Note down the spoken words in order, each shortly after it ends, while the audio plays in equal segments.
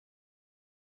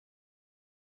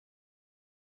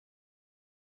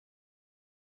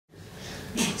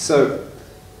So,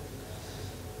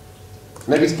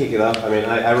 maybe to kick it off, I mean,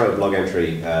 I wrote a blog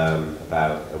entry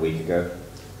about a week ago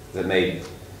that made,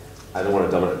 I don't want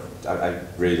to dominate, I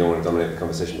really don't want to dominate the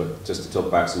conversation, but just to talk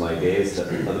about some ideas that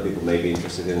other people may be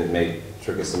interested in. It may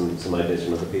trigger some ideas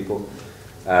from other people.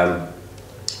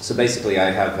 So basically,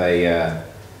 I have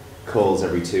calls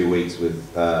every 2 weeks with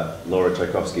Laura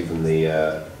Tchaikovsky from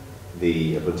the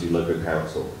Ubuntu Loco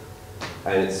Council.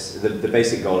 And it's, the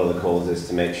basic goal of the calls is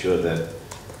to make sure that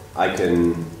I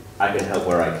can help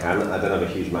where I can. I don't have a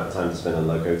huge amount of time to spend on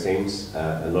Loco teams,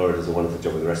 and Laura does a wonderful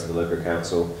job with the rest of the Loco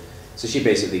Council. So she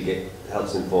basically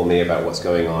helps inform me about what's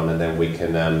going on, and then we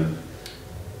can,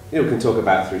 we can talk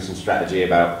about through some strategy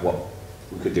about what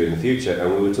we could do in the future.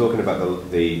 And we were talking about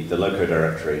the Loco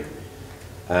directory,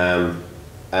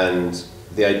 and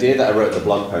the idea that I wrote in the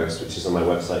blog post, which is on my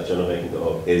website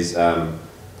johnofaiken.org, is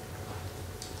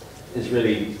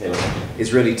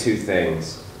really two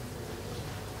things.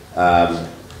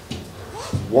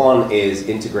 One is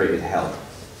integrated help,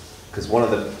 because one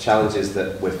of the challenges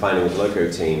that we're finding with Loco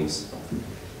teams,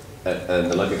 and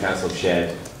the Loco Council have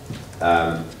shared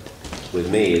with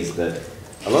me, is that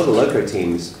a lot of the Loco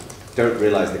teams don't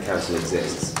realize the council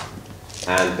exists,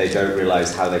 and they don't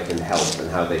realize how they can help and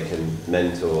how they can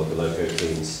mentor the Loco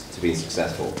teams to be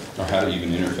successul. Or how to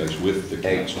even interface with the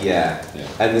council. Yeah.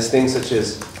 And there's things such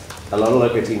as, a lot of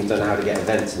Loco teams don't know how to get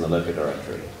events in the Loco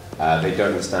directory. They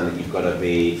don't understand that you've got to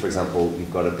be, for example, you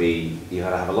have to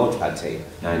have a launchpad team,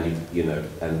 and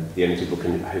and the only people who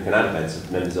can add events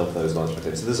are members of those launchpad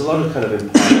teams. So there's a lot of kind of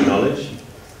implied knowledge,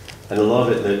 and a lot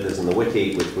of it that there's in the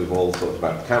wiki, which we've all talked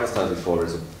about countless times before,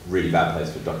 is a really bad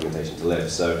place for documentation to live.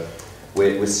 So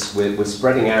we're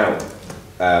spreading out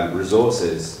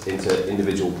resources into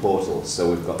individual portals. So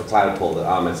we've got the cloud portal that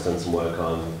Ahmed's done some work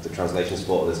on, the translations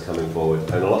portal is coming forward,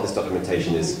 and a lot of this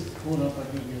documentation is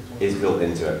built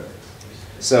into it.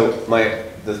 So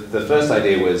the first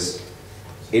idea was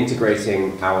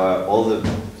integrating we've got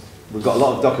a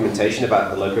lot of documentation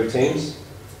about the Loco teams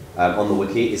on the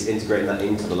wiki, is integrating that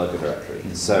into the Loco directory.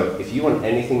 So if you want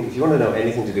to know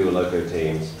anything to do with Loco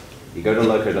teams, you go to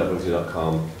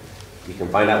loco.ubuntu.com. You can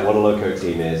find out what a Loco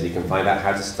team is, you can find out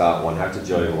how to start one, how to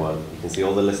join one, you can see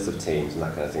all the lists of teams and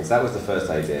that kind of thing. So that was the first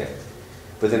idea.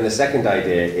 But then the second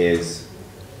idea is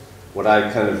what I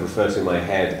kind of refer to in my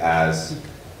head as,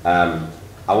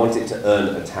 I want it to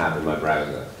earn a tab in my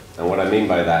browser. And what I mean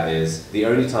by that is, the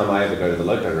only time I ever go to the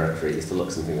Loco directory is to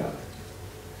look something up.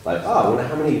 Like, I wonder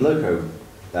how many Loco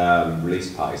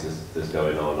release pies there's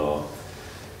going on, or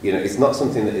it's not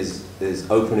something that is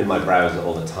open in my browser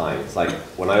all the time. It's like,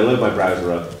 when I load my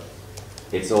browser up,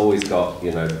 it's always got,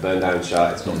 the burn down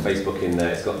chart, it's got Facebook in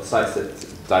there, it's got sites that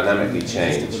dynamically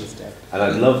change. And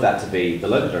I'd love that to be the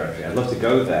Loco directory. I'd love to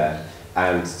go there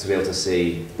and to be able to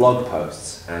see blog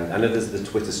posts. And I know there's the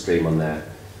Twitter stream on there,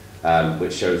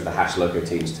 which shows the #Loco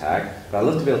teams tag. But I'd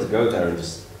love to be able to go there and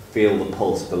just feel the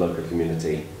pulse of the Loco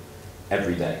community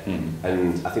every day.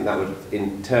 And I think that would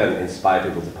in turn inspire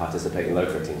people to participate in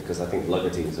Loco teams, because I think Loco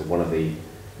teams are one of the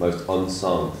most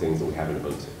unsung things that we have in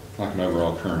Ubuntu. Like an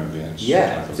overall current events.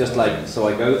 Yeah, just like, so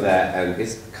I go there and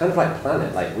it's kind of like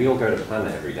Planet. Like, we all go to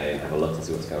Planet every day and have a look and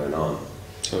see what's going on.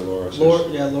 So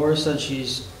Laura said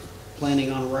she's planning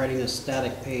on writing a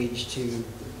static page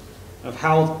of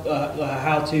how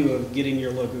to of getting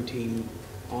your Loco team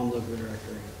on Loco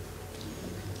directory.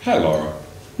 Hi, Laura.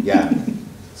 Yeah.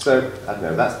 So, I don't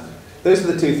know, those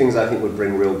are the two things I think would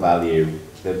bring real value.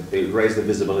 It would raise the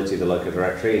visibility of the Loco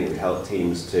directory, and it would help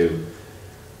teams to,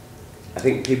 I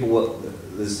think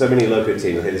there's so many Loco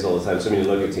teams, I hear this all the time, so many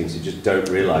Loco teams who just don't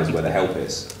realize where the help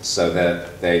is. So the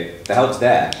help's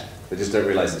there, they just don't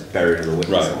realize it's buried in the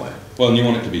wiki somewhere. Well, and you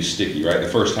want it to be sticky, right? The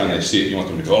first time they see it, you want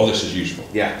them to go, oh, this is useful.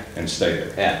 Yeah. And stay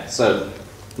there. Yeah, so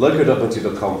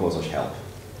loco.ubuntu.com/help.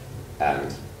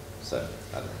 And so,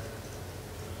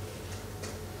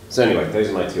 So anyway, those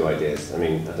are my two ideas. I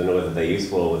mean, I don't know whether they're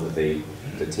useful or whether the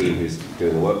team who's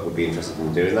doing the work would be interested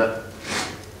in doing that.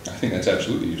 I think that's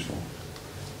absolutely useful.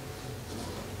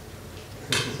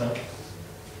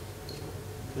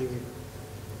 Thank you.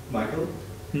 Michael,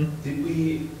 do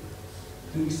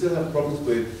we still have problems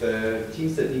with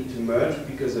teams that need to merge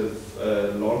because of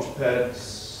Launchpad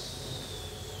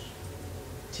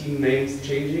team names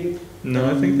changing?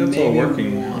 No, I think that's all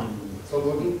working. It's all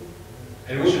working?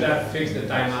 And we should have fixed the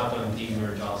timeout on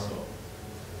demerge also.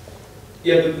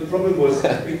 Yeah, the problem was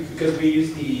because we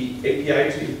use the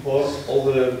API to import all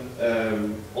the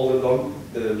local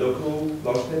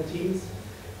Launchpad teams.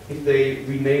 If they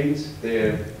renamed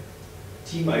their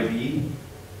team ID,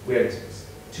 we had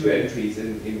 2 entries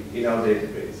in our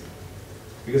database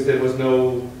because there was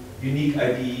no unique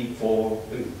ID for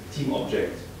a team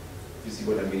object. you see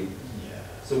what I mean. Yeah.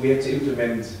 So we had to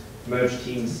implement merge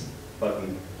teams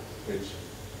button, which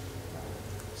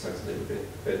sucks a little bit.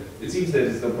 But it seems that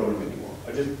it's no problem anymore.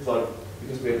 I just thought,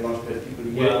 because we have Launchpad people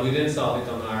here. Well, we didn't solve it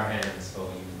on our hands, so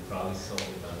you probably solved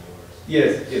it on yours.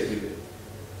 Yes, yes, we did.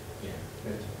 Yeah.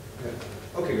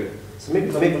 Yeah. Okay, good. So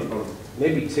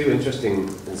maybe two interesting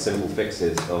and simple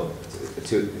fixes, or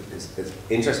two, it's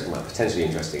interesting, well, potentially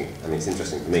interesting. I mean, it's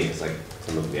interesting for me, it's like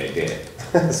some of the idea,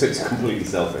 so it's completely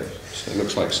selfish. So it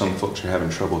looks like some folks are having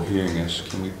trouble hearing us.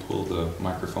 Can we pull the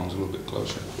microphones a little bit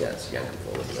closer? Yeah, it's yanking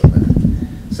forward a little bit.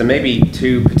 So maybe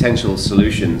two potential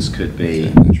solutions could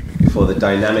be, for the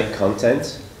dynamic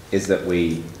content, is that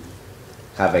we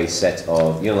have a set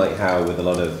of, you know, like how with a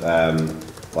lot of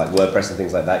like WordPress and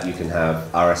things like that, you can have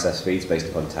RSS feeds based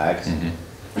upon tags.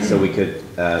 Mm-hmm. So we could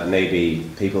maybe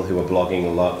people who are blogging a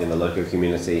lot in the Loco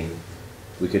community,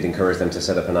 we could encourage them to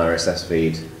set up an RSS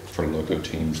feed For Loco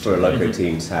teams. for a Loco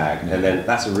team tag, and then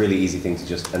that's a really easy thing to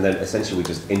just, and then essentially we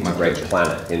just integrate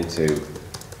Planet into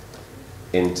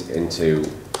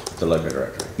the Loco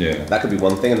directory. Yeah. That could be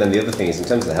one thing, and then the other thing is, in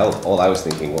terms of the help, all I was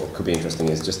thinking what could be interesting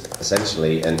is just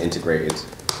essentially an integrated,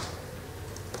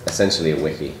 essentially a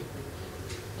wiki.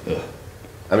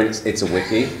 I mean, it's a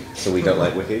wiki, so we don't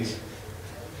like wikis.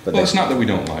 But Well, it's not that we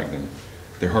don't like them.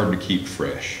 They're hard to keep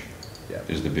fresh, Yeah.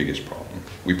 is the biggest problem.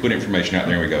 We put information out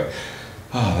there and we go,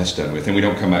 oh, that's done with. And we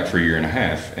don't come back for a year and a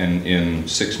half, and in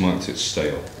 6 months it's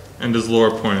stale. And as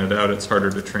Laura pointed out, it's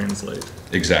harder to translate.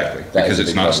 Exactly, That because is a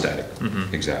it's big not problem. static.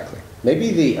 Mhm. Exactly.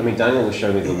 Maybe I mean, Daniel was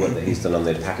showing me the work that he's done on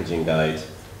the packaging guide.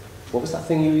 What was that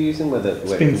thing you were using? Where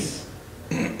Sphinx.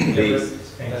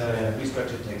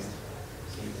 Restructured text.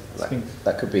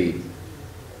 that could be.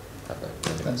 I don't know, I think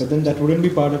But that's- then that wouldn't be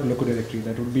part of local directory.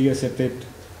 That would be a separate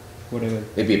whatever.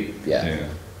 It'd be, yeah. Yeah.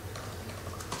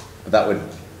 But that would.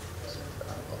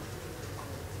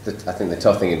 I think the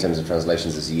tough thing in terms of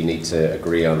translations is you need to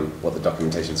agree on what the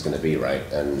documentation is going to be, right?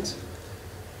 And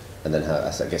then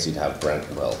I guess you'd have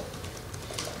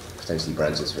potentially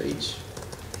branches for each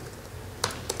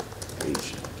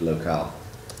locale.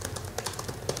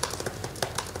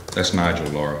 That's Nigel,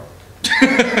 Laura.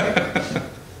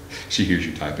 She hears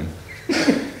you typing.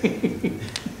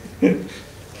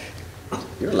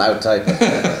 You're a loud typer.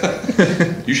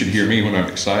 You should hear me when I'm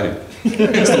excited.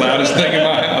 It's the loudest thing in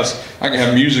my house. I can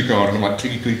have music on and I'm like,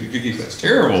 clicky, clicky, clicky. That's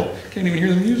terrible. Can't even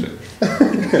hear the music.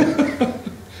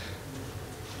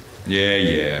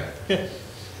 Yeah.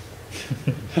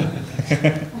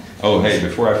 Oh, hey,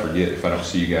 before I forget, if I don't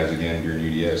see you guys again during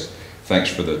UDS, thanks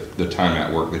for the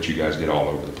timeout work that you guys did all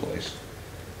over the place.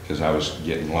 Because I was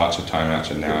getting lots of timeouts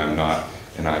and now I'm not.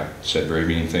 And I said very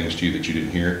mean things to you that you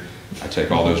didn't hear. I take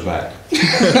all those back.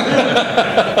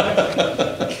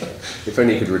 If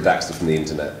only you could redact stuff from the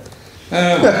internet.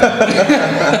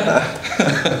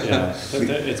 Yeah,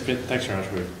 it's been, thanks very much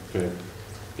for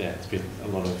it's been a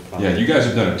lot of fun. Yeah, you guys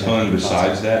have done a ton Yeah.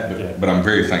 besides that, Yeah. but I'm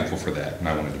very thankful for that, and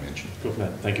I wanted to mention. Cool, no,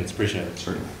 thank you, it's appreciated.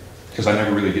 Certainly. Because I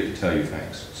never really get to tell you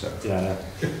thanks, so. Yeah.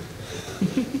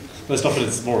 Most often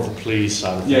it's more of a please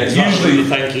side of things. Yeah, It's not usually- really the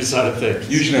thank you side of things.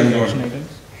 Usually I'm Action going, items.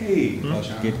 hey,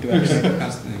 Get to action.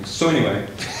 how's things? So anyway,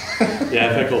 Yeah,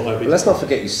 in fact, all But hoping. let's not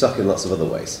forget you suck in lots of other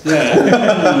ways.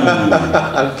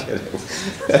 Yeah, I'm kidding.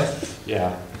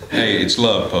 yeah. hey, it's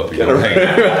love, puppy, don't hate.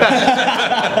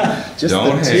 Just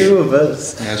Don't the hate. two of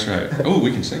us. That's right. Oh,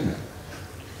 we can sing that.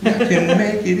 We can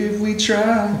make it if we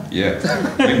try. Yeah,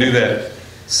 we can do that.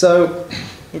 So,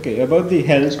 Okay, about the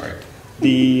health, Sorry.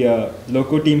 the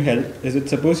loco team health, is it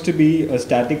supposed to be a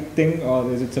static thing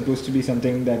or is it supposed to be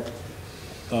something that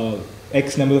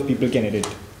X number of people can edit?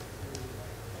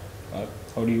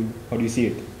 How do you see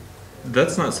it?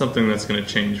 That's not something that's going to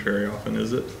change very often,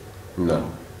 is it? no.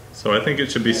 So I think it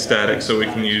should be static so we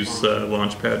can use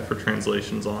Launchpad for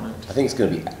translations on it. I think it's going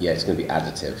to be, it's going to be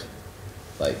additive.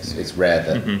 Like, it's rare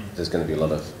that there's going to be a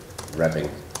lot of revving.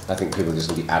 I think people are just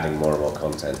going to be adding more and more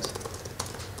content.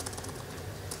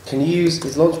 Is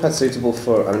Launchpad suitable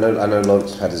for, I know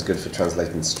Launchpad is good for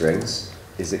translating strings.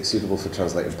 Is it suitable for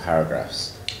translating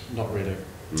paragraphs? Not really.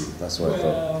 That's what I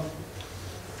thought.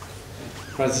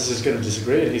 Francis is going to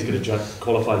disagree and he's going to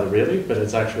qualify the really, but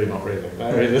it's actually not really.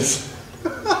 I mean,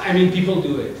 I mean, people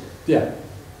do it. yeah.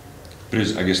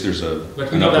 But I guess there's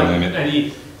But an upper limit. I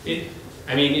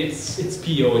mean, it's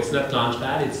PO, it's not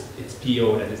Launchpad, it's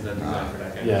PO that is not designed for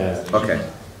that kind Yeah. of translation.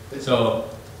 Okay. So,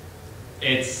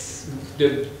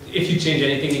 if you change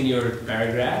anything in your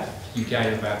paragraph, you kind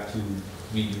of have to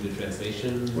redo the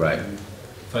translation. Right.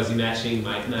 Fuzzy matching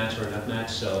might match or not match,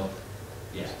 so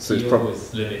yeah, So it's PO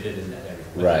is limited in that area.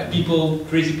 But Right.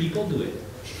 crazy people do it.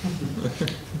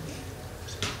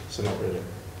 So not really.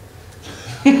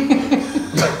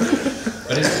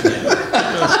 But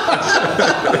it's,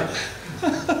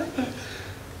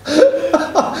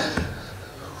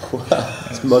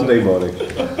 It's Monday morning.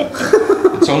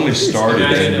 It's only started.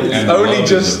 and the Only love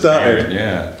just is apparent, started.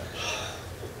 Yeah.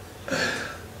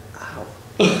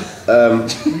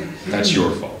 That's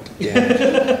your fault.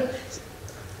 Yeah.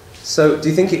 So, do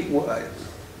you think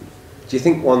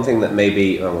one thing that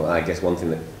maybe, well, I guess one thing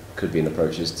that could be an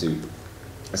approach is to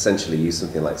essentially use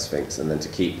something like Sphinx and then to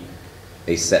keep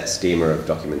a set schema of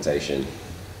documentation.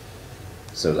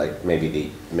 So, like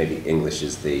maybe English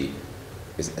is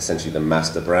essentially the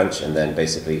master branch, and then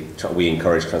basically we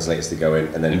encourage translators to go in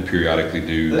and then periodically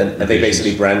do. And they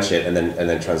basically branch it and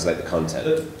then translate the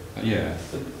content. Yeah.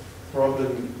 The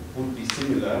problem would be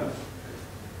similar.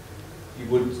 You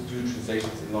would do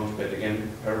translations in Launchpad again,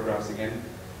 paragraphs again,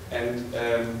 and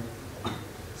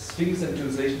Sphinx and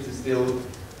translations is still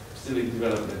in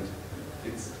development.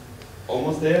 It's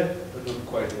almost there, but not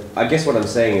quite there. I guess what I'm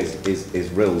saying is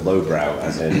real lowbrow,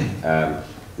 as in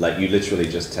like you literally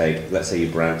just take, let's say you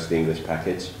branch the English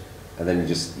package, and then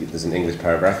there's an English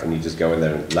paragraph, and you just go in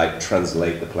there and like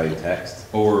translate the plain text.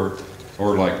 Or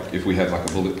like if we had like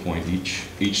a bullet point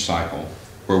each cycle,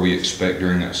 where we expect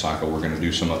during that cycle we're going to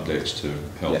do some updates to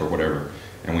help or whatever,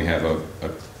 and we have a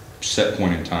set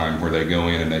point in time where they go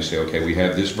in and they say, okay, we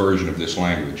have this version of this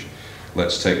language.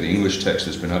 Let's take the English text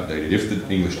that's been updated, if the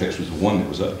English text was the one that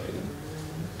was updated,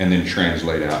 and then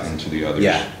translate out into the others.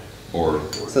 Yeah. Or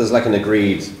so there's like an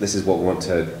agreed, this is what we want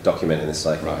to document in this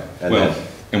cycle. Right. And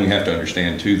and we have to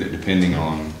understand too that depending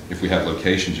on if we have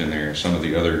locations in there, some of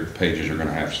the other pages are going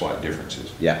to have slight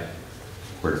differences. Yeah.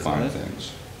 Where to find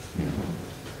things.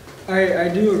 I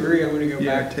do agree. I'm going to go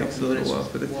Yeah, back it takes to a little while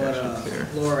for the what caching there.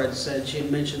 Laura had said. She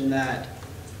had mentioned that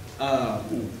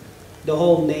the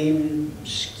whole name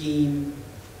scheme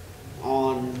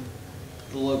on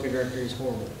the local directory is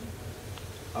horrible.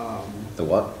 The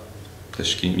what? The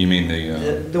scheme, you mean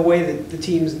The way that the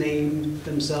teams name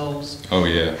themselves oh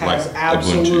yeah, has like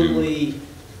absolutely.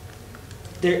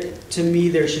 To me,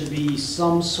 there should be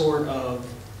some sort of.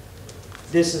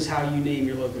 This is how you name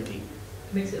your local team.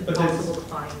 Makes it But impossible to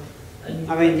find.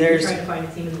 I mean, there's- Trying to find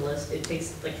a team in the list, it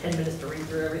takes like 10 minutes to read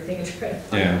through everything and try to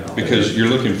find Yeah, it all. because you're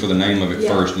looking for the name of it Yeah.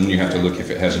 first, and then you have to look if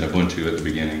it has an Ubuntu at the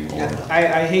beginning or.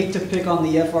 I hate to pick on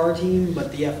the FR team,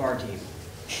 but the FR team.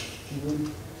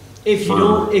 If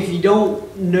you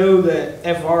don't know that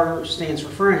FR stands for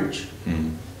French,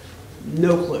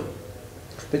 no clue.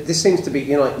 But this seems to be,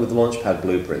 you know, like with Launchpad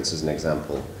blueprints as an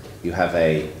example, you have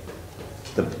the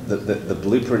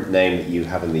blueprint name that you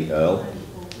have in the URL,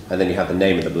 and then you have the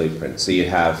name of the blueprint. So you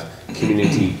have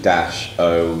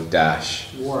community-o-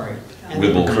 Right.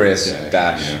 Wibble Chris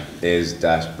dash, is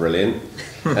brilliant,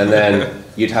 and then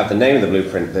you'd have the name of the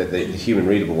blueprint, the human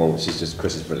readable one, which is just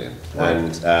Chris is brilliant. Right.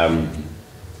 And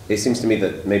it seems to me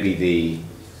that maybe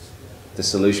the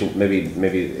solution,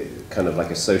 maybe kind of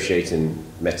like associating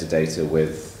metadata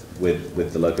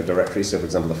with the local directory. So, for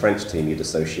example, the French team, you'd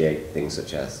associate things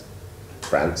such as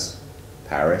France,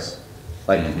 Paris,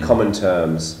 like common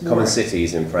terms, common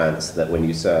cities in France that when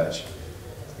you search,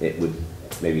 it would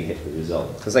maybe hit the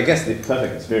result. Because I guess the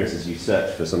perfect experience is you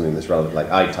search for something that's relevant.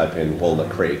 Like I type in Walnut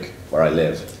Creek, where I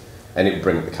live, and it would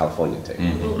bring up the California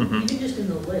team. Well, even just in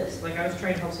the list, like I was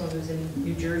trying to help someone who's in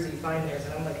New Jersey find theirs,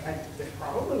 and I'm like, there's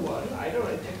probably one. I don't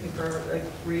know, it took me forever, like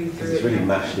reading through It's it. really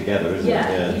mashed together, isn't Yeah,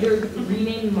 it? either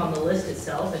rename them on the list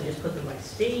itself and just put them by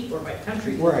state or by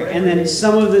country. Right, whatever and then it is.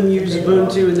 some of them use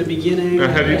Ubuntu in the beginning.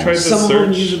 Have you tried the Some of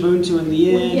them search? use Ubuntu in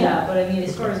the Well, end. yeah, but I mean,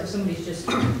 as far as if somebody's just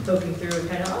poking through and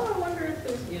kind of, I wonder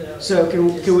if there's, So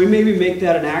can we maybe make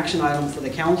that an action item for the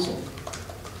council?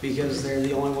 Because they're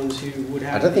the only ones who would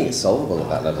have. I don't think it's solvable at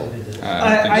that level.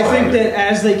 I think that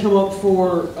as they come up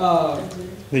for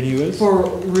Renewals? for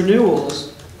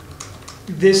renewals,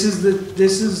 this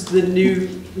is the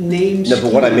new name. No,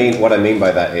 but what I scheme. mean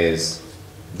by that is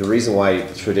the reason why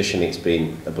traditionally it's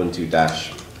been Ubuntu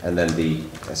dash and then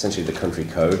essentially the country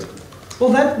code Well,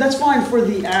 that's fine for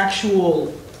the actual.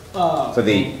 for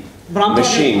the But I'm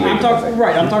machine talking. I'm readable talking thing.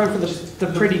 right. I'm talking for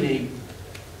the pretty name.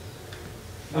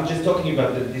 We're just talking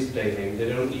about the display name. They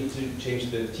don't need to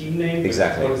change the team name.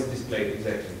 Exactly. But what is displayed,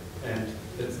 exactly. And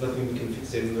that's nothing we can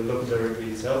fix in the local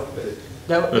directory itself, but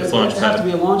That That's would have to Launchpad.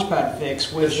 be a launchpad fix,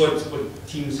 that's which. what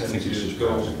teams I have think you to should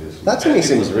go. That to me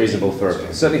seems reasonable for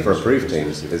certainly for approved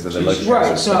teams is that the local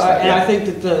Right. So and I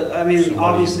think that I mean, So what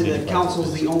obviously, do you the think council's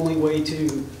about the only way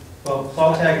to. Well,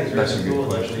 fall tag is That's a really good cool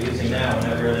that question. we're using now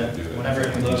whenever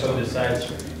a new loco decides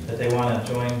that they want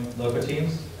to join loco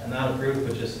teams, and not approved,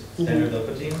 but just standard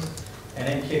loco teams. And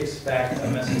it kicks back a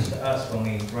message to us when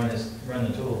we run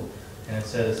the tool. And it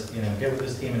says, get with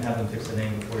this team and have them fix the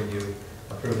name before you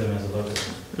approve them as a local.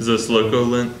 Is this Loco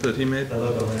lint that he made? The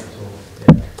local link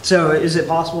tool, yeah. So is it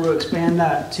possible to expand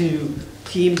that to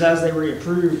teams as they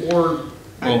reapprove, or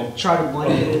Well, try to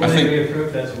blanket it? I When think- we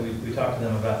approved, that's what we talked to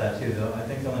them about that too, though. I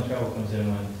think the only trouble comes in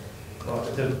when,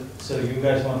 so you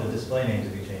guys want the display name to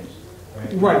be changed,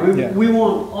 right? Right, Yeah. we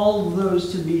want all of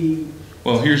those to be,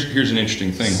 Well, here's an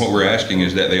interesting thing. What we're asking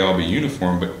is that they all be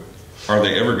uniform, but are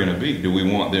they ever going to be? Do we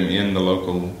want them in the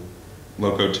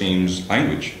Loco team's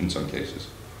language in some cases?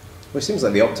 Well, it seems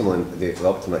like the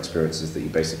optimal experience is that you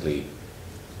basically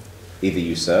either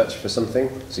you search for something,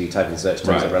 so you type in search terms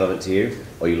that Right. are relevant to you,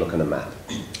 or you look on a map.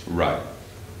 Right.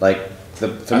 Like for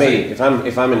I me, think-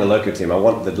 if I'm in a local team, I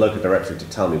want the local directory to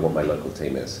tell me what my local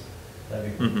team is.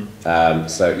 That'd be Mm-hmm.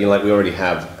 So you know, like we already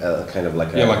have a kind of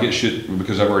like a Yeah, like it should,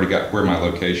 because I've already got where my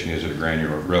location is at a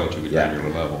relatively Yeah.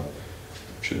 granular level.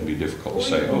 Shouldn't be difficult to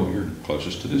say, oh, you're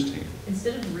closest to this team.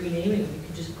 Instead of renaming, you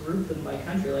could just group them by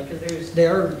country, like, because there's.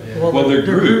 they're, Yeah. Well, they're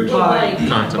grouped. by, Like-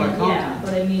 Continent. by Yeah, continent.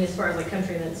 but I mean, as far as like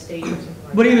country and then state or something like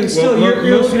that. But even still, Well,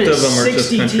 you're most looking at of them are just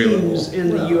 60 country teams level. in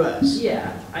the Well, US.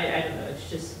 Yeah, I don't know, it's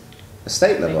just, a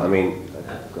state level. I mean,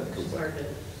 it's hard to.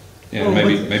 Yeah, Well,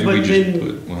 maybe but we just then-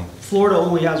 put, well, Florida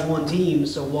only has one team,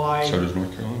 so so why does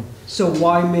North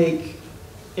Carolina. make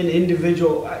an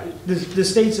individual, the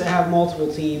states that have multiple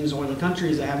teams or the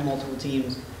countries that have multiple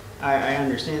teams, I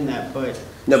understand that, but.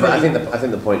 no, but I think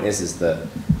the point is that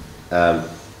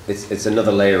it's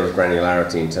another layer of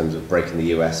granularity in terms of breaking the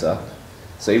US up.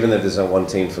 So even though there's only one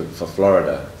team for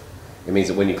Florida, it means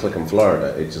that when you click on Florida,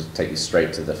 it just takes you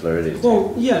straight to the Floridian team.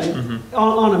 Well, yeah, Mm-hmm.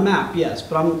 on a map, yes,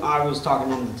 but I was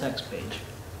talking on the text page.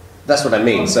 That's what I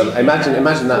mean. So imagine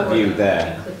that view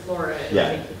there. Click Florida, it'll Yeah,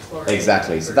 take you to Florida.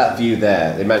 Exactly. So that view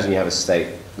there, imagine you have a state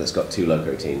that's got 2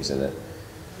 loco teams in it.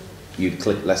 You'd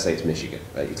click, let's say it's Michigan,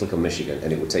 right? You click on Michigan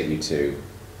and it would take you to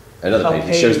another A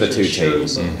page. It shows the page 2 that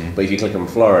shows teams. them. But if you click on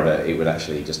Florida, it would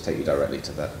actually just take you directly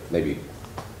to that. Maybe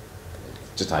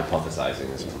just hypothesizing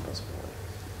is one possibility.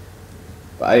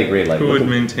 But I agree, like... Who would looking-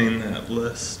 maintain that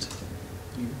list?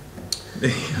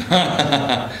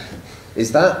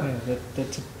 Is that... Yeah,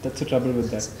 that's the trouble with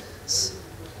that.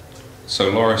 So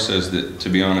Laura says that, to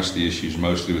be honest, the issue is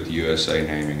mostly with the USA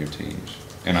naming of teams,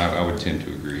 and I would tend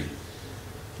to agree.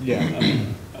 Yeah.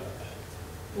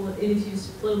 Well, and if you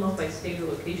split them up by state or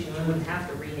location, you wouldn't have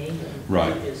to rename them.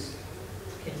 Right. You just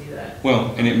can do that.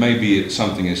 Well, and it may be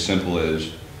something as simple as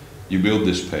you build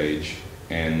this page,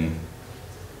 and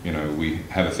you know we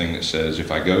have a thing that says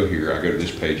if I go here, I go to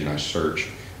this page and I search,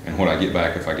 and what I get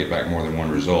back, if I get back more than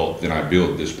one result, then I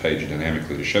build this page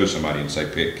dynamically to show somebody and say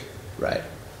pick, Right.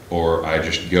 or I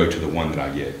just go to the one that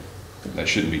I get. That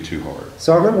shouldn't be too hard.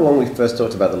 So I remember when we first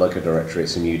talked about the local directory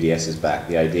some UDSs back,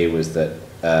 the idea was that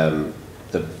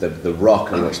the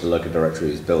rock on which the local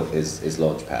directory is built is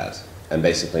Launchpad, and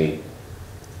basically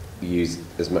use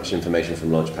as much information from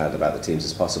Launchpad about the teams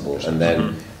as possible, and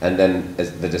then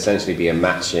there'd essentially be a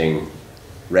matching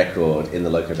record in the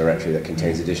local directory that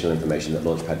contains additional information that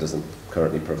Launchpad doesn't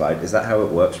currently provide. Is that how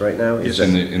it works right now? It's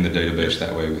Is that- in the database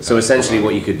that way. So essentially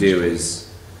what you could do is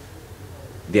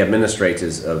the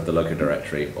administrators of the local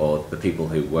directory or the people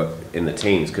who work in the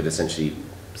teams could essentially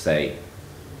say,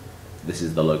 this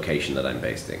is the location that I'm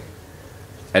based in.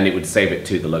 And it would save it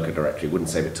to the local directory, it wouldn't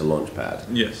save it to Launchpad.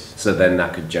 Yes. So then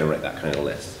that could generate that kind of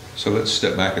list. So let's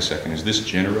step back a second. Is this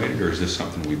generated or is this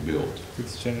something we built?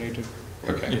 It's generated.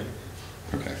 Okay. Yeah.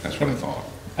 Okay, that's what I thought.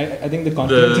 I think the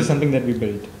continents The- is something that we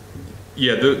built.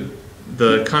 Yeah,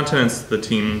 the continents the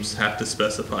teams have to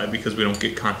specify because we don't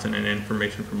get continent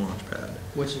information from Launchpad.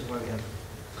 Which is why we have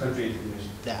Country information.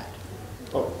 that.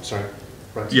 Oh, sorry.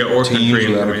 Right. Yeah, or Teams country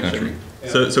without a information.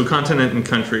 country. So continent and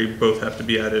country both have to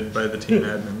be added by the team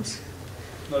admins.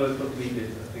 No, that's not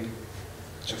needed, I think.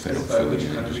 So if they don't Specify fill it which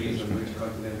in, country just is goes on which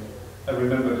continent. I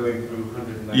remember going through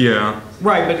 190. Yeah.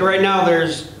 Right, but right now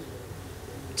there's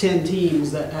 10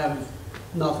 teams that have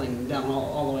nothing down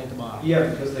all the way at the bottom. Yeah,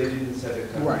 because they didn't set a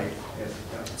country. Right. Yes,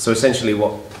 yeah. So essentially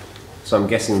so I'm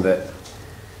guessing that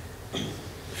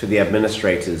for the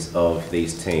administrators of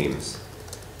these teams,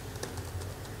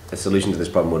 a solution to this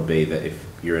problem would be that if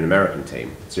you're an American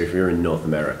team, so if you're in North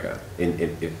America,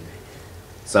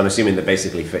 so I'm assuming that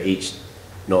basically for each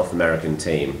North American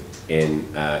team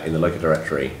in the local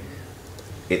directory,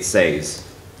 it says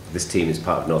this team is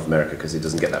part of North America because it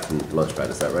doesn't get that from Launchpad,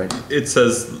 is that right? It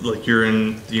says like you're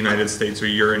in the United States or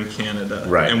you're in Canada.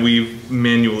 Right. And we've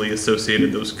manually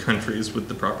associated those countries with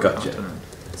the proper Gotcha. continent.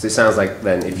 So it sounds like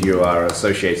then if you are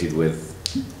associated with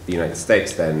the United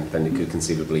States, then it could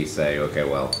conceivably say, okay,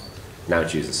 well, now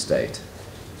choose a state.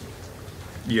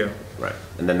 Yeah. Right.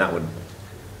 And then that would,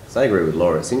 so I agree with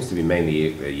Laura, it seems to be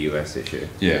mainly a US issue.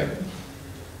 Yeah.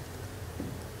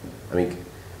 I mean,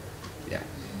 yeah.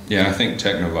 Yeah, I think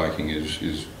Techno Viking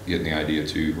is getting the idea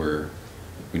too, where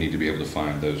we need to be able to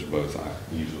find those both.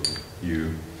 Usually,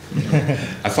 you.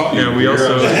 I thought. Yeah, we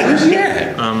also.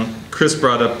 Yeah. Chris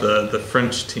brought up the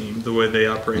French team. The way they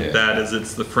operate Yeah. that is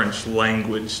it's the French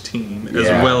language team as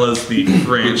Yeah. well as the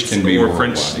French can be or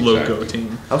worldwide, French Loco exactly.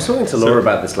 team. I was talking to Laura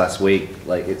about this last week.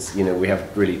 Like, it's, you know, we have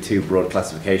really two broad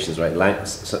classifications, right?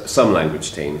 Some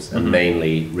language teams and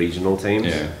mainly regional teams.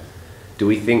 Yeah. Do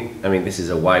we think, I mean, this is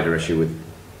a wider issue with,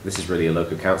 this is really a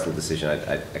local council decision,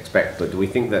 I expect, but do we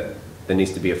think that there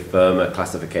needs to be a firmer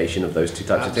classification of those two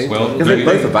types of teams? Well, because they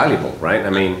both are valuable, right? I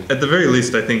mean, At the very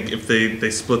least, I think if they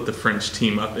split the French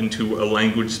team up into a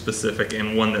language specific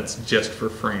and one that's just for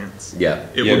France, yeah.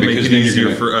 it Yeah, would make because it then you're easier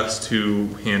gonna- for us to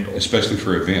handle. Especially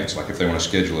for events, like if they want to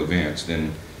schedule events,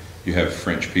 then you have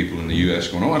French people in the U.S.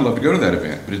 going, "Oh, I'd love to go to that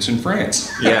event, but it's in France."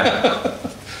 Yeah.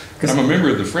 I'm a member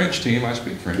of the French team. I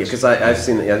speak French. Yeah, because I've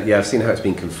seen how it's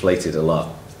been conflated a lot.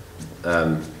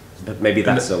 But maybe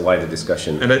that's a wider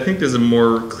discussion. And I think there's a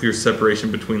more clear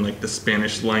separation between like the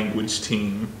Spanish language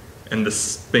team and the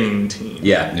Spain team.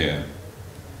 Yeah. Yeah.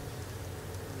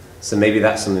 So maybe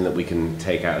that's something that we can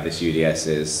take out of this UDS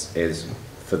is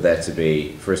for us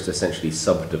to essentially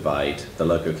subdivide the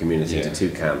local community into two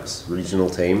camps: regional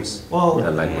teams Well,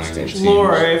 and language teams.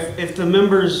 Laura, if the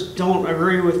members don't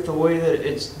agree with the way that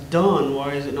it's done,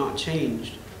 why is it not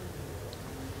changed?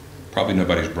 Probably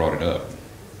nobody's brought it up.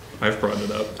 I've brought it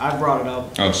up. I brought it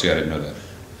up. Oh, see, I didn't know that.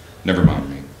 Never mind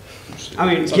me. I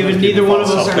mean, Sometimes given neither people one of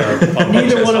us fall are software-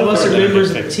 neither one of us are software members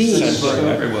of the makes team, sense. but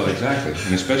Very well, exactly,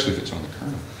 and especially if it's on the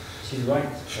kernel. She's right,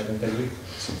 I don't agree.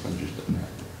 Something just doesn't happen.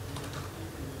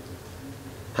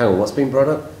 Hang on, what's been brought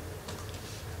up?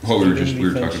 Well, we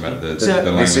were talking about the So-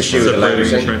 language. This issue with the language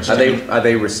Separating thing. French Are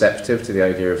they receptive to the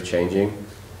idea of changing?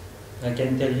 I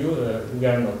can tell you, we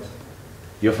are not.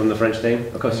 You're from the French team?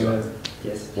 Of course you are.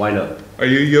 Yes, Why not? Are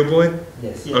you Yo Boy?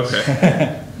 yes.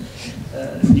 Okay.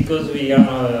 Because we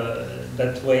are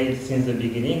that way since the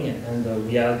beginning, and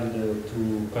we have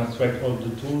to construct all the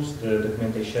tools, the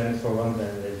documentation, forums,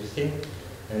 and everything.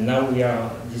 And now we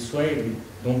are this way. We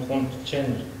don't want to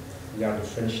change. We are the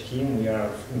French team. We are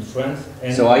in France.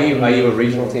 And So are you a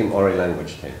regional team or a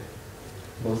language team?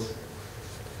 Both.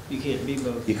 you can't be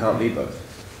both. You can't be both.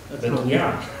 That's But not- we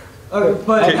are. Oh,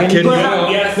 but Can you- but-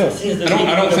 We are No. since the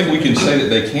I don't think we can say that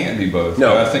they can't be both.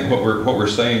 No. I think what we're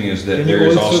saying is that Can you there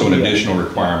is also also an be- additional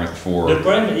requirement for. The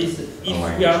problem is if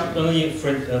language we are team. only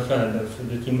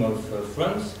the team of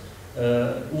France,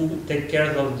 who take care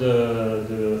of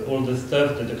all the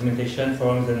stuff, the documentation,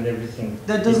 forms, and everything.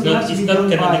 that doesn't have to it's be not done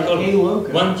by canonical. a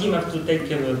local. One team has to take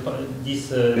care of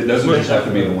this. It doesn't just have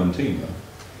to be the one team,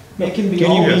 though. It can be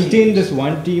Can you all maintain this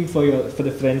one team for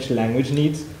the French language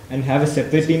needs and have a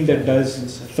separate team that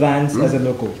does France as a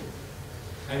loco?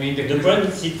 I mean, The problem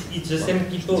is it's the same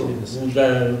people who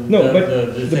No, does but the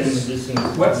the- same the thing.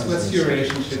 what's your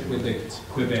relationship with the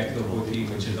Quebec local team,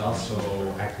 which is also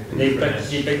active in They French?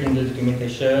 participate in the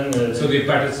documentation. So they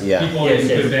participate, Yeah. people Yes, in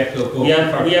yes. Quebec local. We have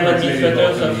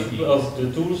administrators locally. of the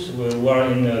tools who are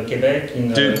in Quebec, in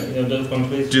other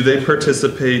countries. Do they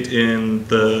participate in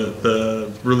the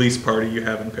release party you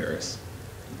have in Paris?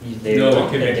 If they No, want,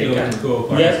 Quebec they can.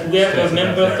 local. We have That's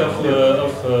members about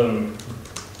of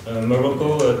Morocco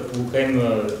who came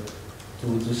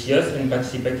to see us and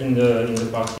participate in the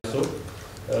party also.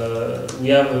 We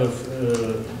have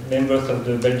members of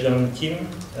the Belgian team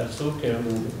also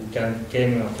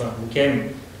who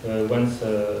came once.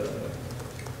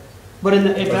 But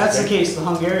if that's the case, the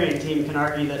Hungarian team can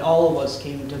argue that all of us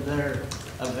came to their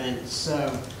event,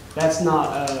 so that's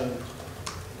not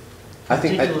I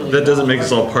think That doesn't make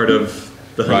us all part of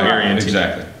the Hungarian team.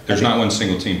 Exactly. There's not one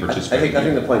single team I participating.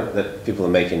 think the point that people are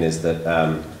making is that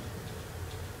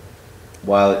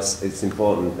while it's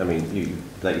important, I mean,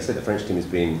 like you said, the French team has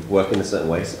been working a certain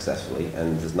way successfully,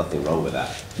 and there's nothing wrong with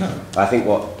that. No. I think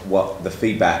what the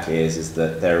feedback is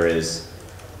that there is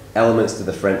elements to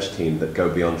the French team that go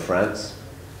beyond France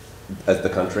as the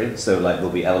country. So like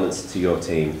there'll be elements to your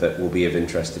team that will be of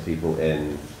interest to people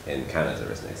in Canada,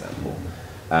 as an example.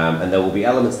 And there will be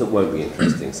elements that won't be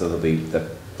interesting. So there'll be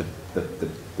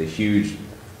the huge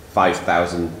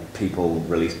 5,000 people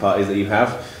release parties that you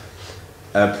have.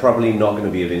 Probably not going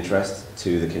to be of interest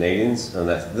to the Canadians,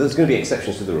 unless there's going to be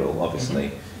exceptions to the rule,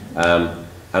 obviously.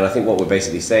 And I think what we're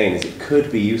basically saying is it could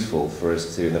be useful for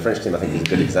us to, and the French team I think is a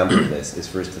good example of this, is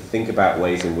for us to think about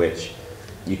ways in which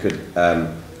you could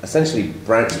essentially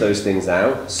branch those things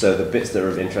out, so the bits that are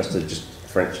of interest to just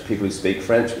French people who speak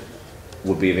French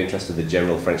would be of interest to the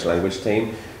general French language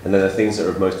team, and then the things that are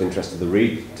of most interest to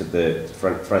the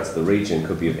France, the region,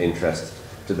 could be of interest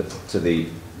to the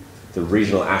the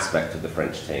regional aspect of the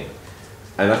French team.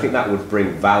 And I think that would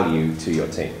bring value to your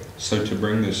team. So to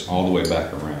bring this all the way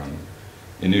back around,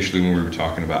 initially when we were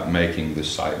talking about making the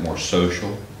site more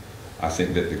social, I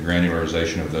think that the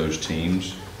granularization of those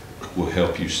teams will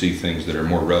help you see things that are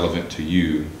more relevant to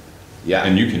you. Yeah.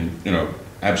 And you can,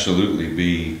 absolutely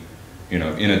be, in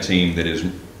a team that is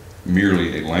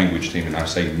merely a language team, and I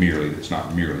say merely, it's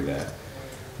not merely that.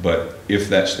 But if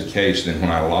that's the case, then when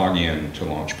I log in to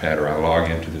Launchpad or I log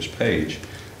into this page,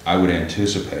 I would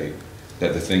anticipate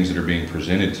that the things that are being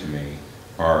presented to me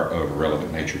are of a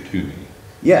relevant nature to me.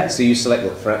 Yeah, so you select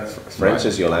French Right.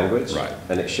 as your language, Right.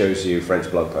 and it shows you French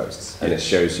blog posts, and it Yes.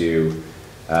 shows you,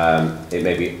 it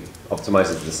maybe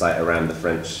optimizes the site around the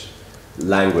French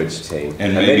language team,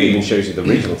 And maybe maybe- even shows you the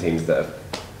regional teams that have.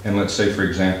 And let's say, for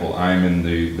example, I'm in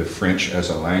the French as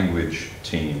a language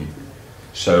team,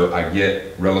 so I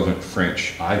get relevant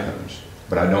French icons,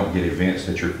 but I don't get events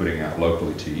that you're putting out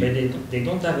locally to But you. they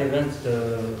don't have events.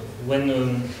 When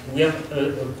we have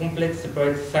a complete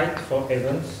separate site for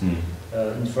events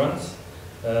in France,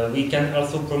 we can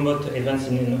also promote events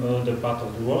in other parts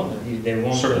of the world if they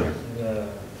want to Certainly.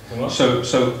 promote.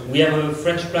 So We have a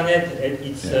French Planet.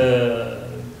 It's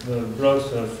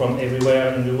blogs from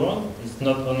everywhere in the world. It's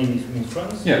not only in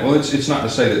France. yeah, well, it's not to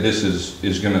say that this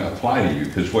is going to apply to you,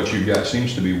 because what you've got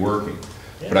seems to be working.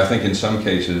 But I think in some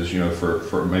cases,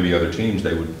 for maybe other teams,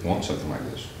 they would want something like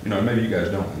this. Maybe you guys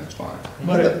don't, and that's fine.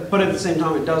 But at the same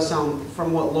time, it does sound,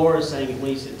 from what Laura's saying at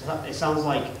least, it sounds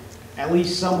like at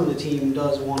least some of the team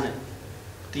does want it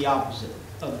the opposite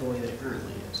of the way that it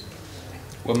currently is.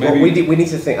 Well, Well, maybe we need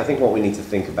to think. I think what we need to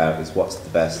think about is what's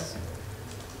best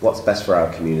for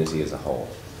our community as a whole.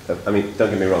 I mean, don't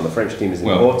get me wrong. The French team is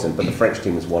Well- important, but the French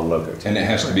team is one logo team. and it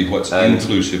has to be what's And-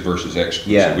 inclusive versus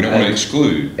exclusive. Yeah, We don't want to and-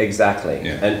 exclude. Exactly.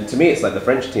 Yeah. And to me, it's like the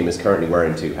French team is currently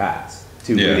wearing two hats.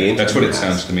 Two really Yeah, that's what interesting it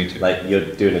hats. sounds to me too. Like you're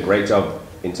doing a great job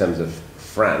in terms of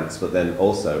France, but then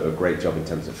also a great job in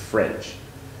terms of French.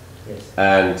 Yes.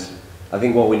 And I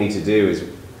think what we need to do is,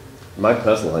 my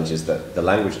personal hunch is that the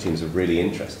language teams are really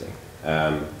interesting.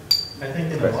 I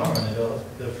think in the long run,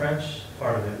 the French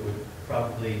part of it would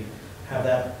probably have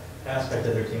that aspect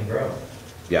of their team grow.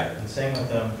 Yeah. And same with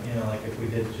them, like if we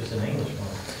did just an English one,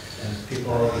 and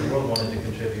people all over the world wanted to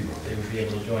contribute, they would be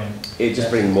able to join. It just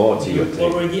brings more to your You team.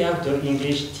 already have the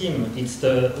English team. It's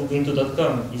the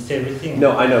Ubuntu.com. It's everything.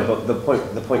 No, I know, but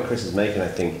the point Chris is making, I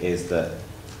think, is that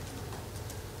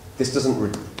this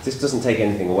doesn't take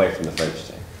anything away from the French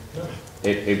team. No.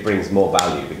 It brings more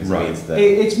value because Right. it means that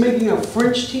It's making a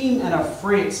French team and a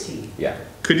France team. yeah.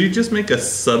 Could you just make a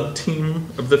sub-team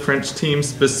of the French team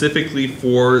specifically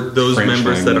for those French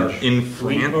members that are language. in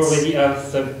We France? already have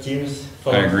sub-teams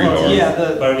for I agree, France, Laura. Yeah,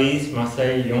 the- Paris,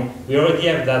 Marseille, Lyon. We already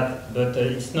have that, but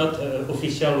it's not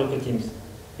official local teams.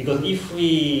 Because if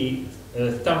we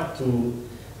start to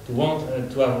want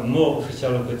to have more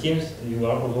official local teams, you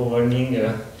are overwhelming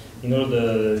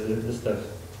the stuff.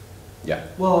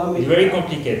 Well, I It's mean, very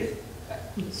complicated.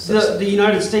 the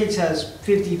United States has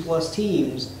 50 plus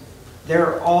teams.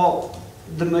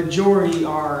 The majority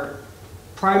are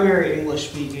primary English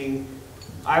speaking.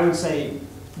 I would say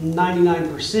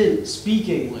 99% speak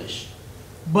English,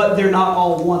 but they're not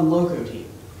all one loco team.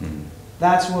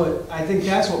 I think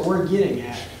that's what we're getting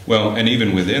at. Well, and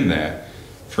even within that,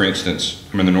 for instance,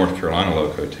 I'm in the North Carolina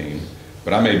Loco team,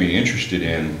 but I may be interested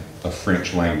in a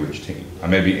French language team. I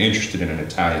may be interested in an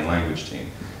Italian language team.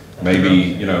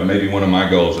 Maybe, maybe one of my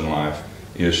goals in life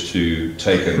is to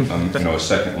take a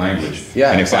second language.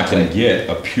 Yeah, and if I exactly. can get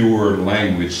a pure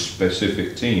language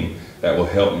specific team, that will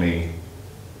help me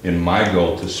in my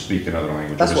goal to speak another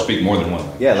language, That's or to what- speak more than one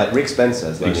language. Yeah, like Rick Spencer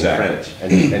is learning Exactly.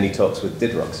 French, and he talks with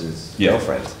Didrox's Yeah.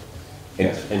 girlfriend in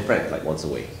Yeah. French like once a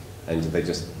week, and they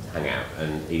just hang out,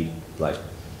 and he like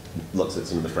looks at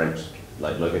some of the French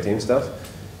like logo team stuff.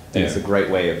 And it's a Yeah. great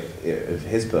way of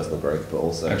his personal growth, but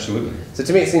also Absolutely. So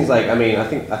to me, it seems like I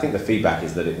think the feedback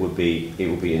is that it would be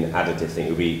an additive thing.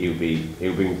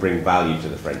 It would bring value to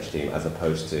the French team as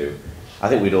opposed to. I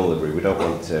think we'd all agree we don't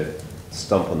want to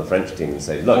stomp on the French team and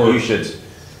say, look, Or-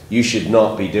 you should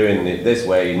not be doing it this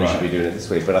way, and you should Right. be doing it this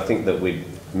way. But I think that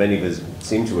many of us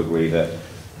seem to agree that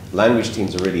language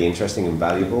teams are really interesting and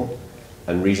valuable,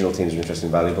 and regional teams are interesting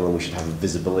and valuable, and we should have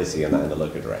visibility on that in the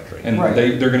local directory. And Right.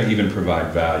 they're going to even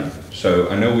provide value. So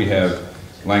I know we have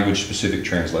language-specific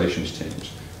translations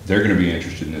teams. They're going to be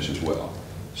interested in this as well.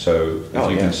 So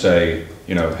if you can say,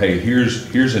 hey,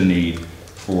 here's a need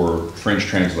for French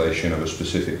translation of a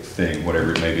specific thing,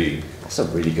 whatever it may be. That's a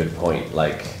really good point.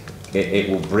 Like, it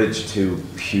will bridge two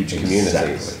huge communities.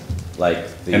 Exactly. Like,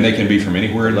 And they can be from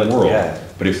anywhere in the world. Yeah.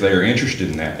 But if they are interested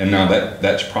in that, and now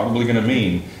that's probably going to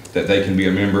mean that they can be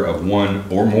a member of one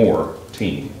or more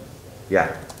team.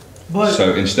 Yeah. But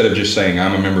So instead of just saying,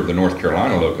 I'm a member of the North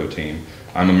Carolina Loco team,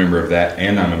 I'm a member of that,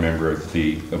 and I'm a member of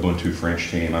the Ubuntu French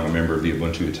team, I'm a member of the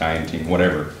Ubuntu Italian team,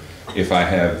 whatever. If I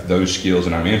have those skills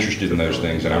and I'm interested in those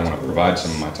things and I want to provide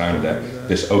some of my time to that,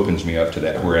 this opens me up to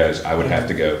that. Whereas I would have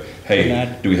to go,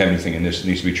 hey, do we have anything in this that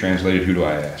needs to be translated? Who do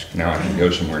I ask? Now I can go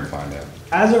somewhere and find out.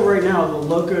 as of right now, the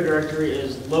Loco directory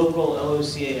is local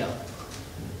LOCAL.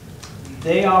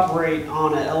 They operate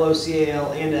on a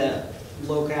LOCAL and a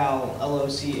locale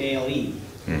LOCALE.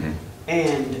 Mm-hmm.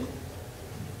 And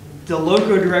the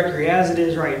Loco directory as it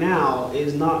is right now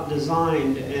is not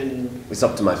designed and It's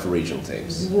optimized for regional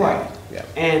teams. right. Yeah.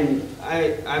 And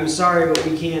I'm sorry, but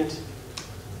we can't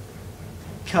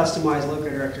customize Loco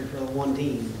directory for the one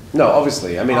team. No,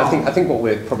 obviously. I mean, I think what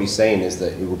we're probably saying is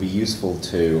that it will be useful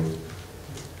to.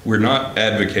 We're not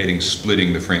advocating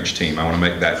splitting the French team. I want to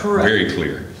make that Correct. very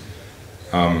clear.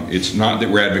 It's not that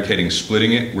we're advocating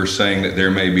splitting it. We're saying that there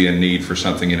may be a need for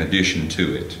something in addition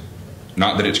to it.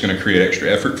 Not that it's going to create extra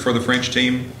effort for the French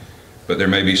team, but there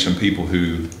may be some people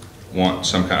who want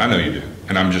some kind, I know you do,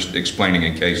 and I'm just explaining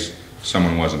in case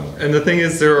someone wasn't aware. And the thing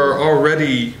is, there are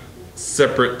already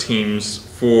separate teams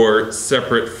for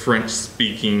separate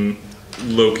French-speaking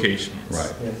locations.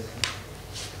 Right.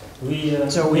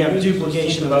 Yes. So we have used to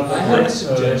duplication think of- about I have a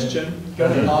suggestion. Go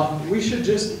ahead. We should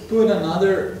just put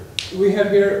another, we have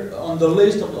here on the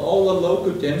list of all the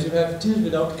local teams, you have teams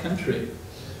without country.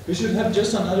 We should have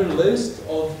just another list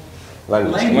of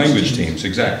Language teams,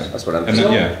 exactly. That's what I'm And then,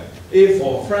 So, yeah, if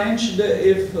French,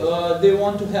 if they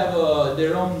want to have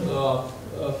their own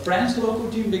French local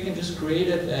team, they can just create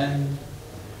it and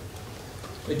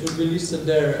it will be listed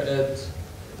there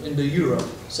in the Europe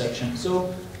section.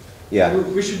 So Yeah.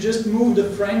 we should just move the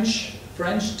French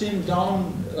team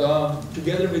down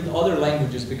together with other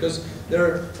languages, because there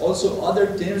are also other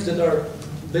teams that are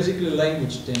basically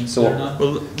language teams. So- They're not.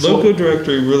 Well, Loco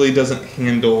directory really doesn't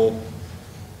handle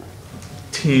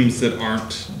teams that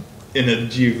aren't in a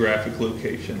geographic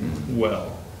location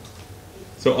well.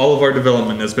 So all of our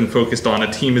development has been focused on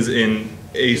a team is in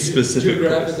a specific place.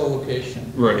 geographical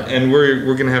location. Right, Yeah. and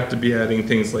we're going to have to be adding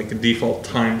things like a default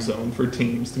time zone for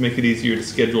teams to make it easier to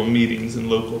schedule meetings in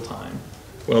local time.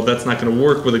 Well, that's not going to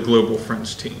work with a global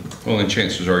French team. well, and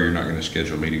chances are you're not going to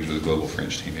schedule meetings with a global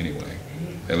French team anyway,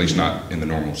 at least not in the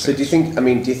normal sense. So do you think, I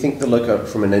mean, do you think the Loco,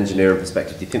 from an engineering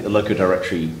perspective, do you think the Loco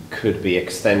directory could be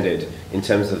extended in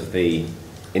terms of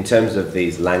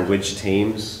these language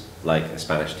teams, like a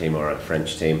Spanish team or a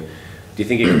French team? Do you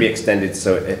think it could be extended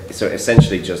so it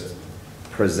essentially just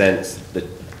presents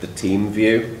the team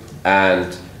view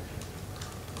and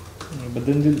But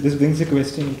then this brings the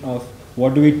question of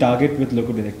what do we target with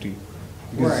Loco directory?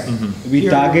 Because Right. we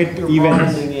You're- target you're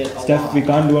events, broadening it a stuff lot. we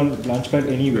can't do on Launchpad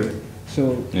anyway.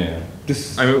 So Yeah.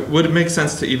 this I mean, would it make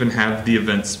sense to even have the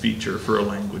events feature for a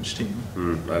language team? I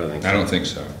don't think so. I don't think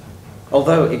so.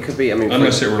 Although it could be, I mean,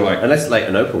 Unless it were like, unless like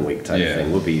an open week type Yeah.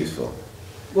 thing would be useful.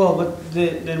 Well, but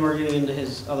then we're getting into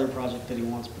his other project that he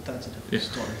wants, but that's a different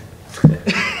Yeah. story.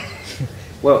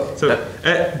 Well, So,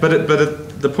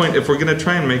 the point, if we're going to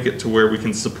try and make it to where we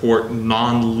can support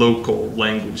non-local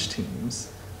language teams,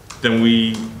 then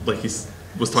we, like he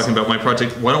was talking about my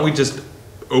project, why don't we just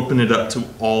open it up to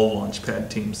all Launchpad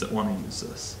teams that want to use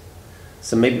this?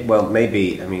 so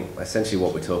maybe, I mean, essentially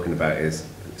what we're talking about is,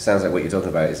 it sounds like what you're talking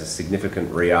about is a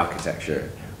significant re-architecture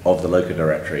of the Loco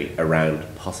directory around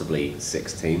possibly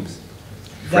 6 teams.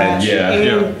 French,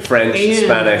 French, and-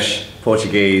 Spanish,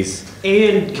 Portuguese.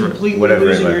 And completely Whatever it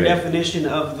losing might your be. definition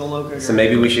of the Loco directory. So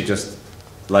maybe we should just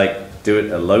like do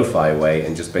it a lo-fi way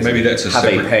and just basically Maybe that's a have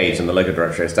separate- a page on the Loco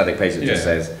directory, a static page that just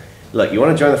Yeah. says, look, you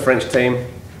want to join the French team?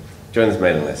 Join this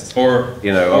mailing list. or,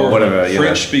 You know, or whatever, you know.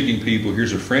 French-speaking people,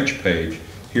 here's a French page,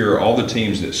 here are all the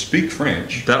teams that speak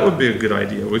French. That would be a good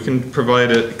idea. We can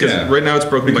provide it, because Yeah. right now it's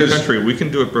broken by Because- country. We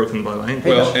can do it broken by language.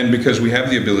 Well, and because we have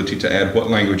the ability to add what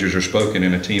languages are spoken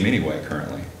in a team anyway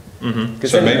currently.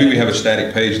 So maybe we have a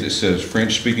static page that says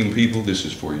French-speaking people, this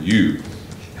is for you.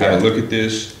 Have a look at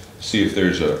this, see if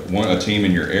there's a team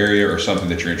in your area or something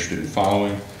that you're interested in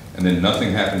following, and then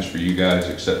nothing happens for you guys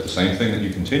except the same thing that you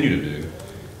continue to do.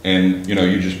 And, you know,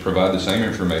 you just provide the same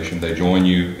information, they join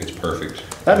you, it's perfect.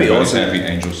 That'd be Everybody's awesome. happy,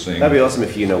 angels sing. That'd be awesome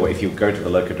if if you go to the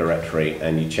Loco directory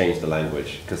and you change the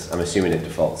language, because I'm assuming it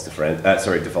defaults to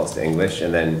defaults to English,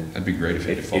 and then That'd be great if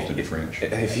it defaulted to French.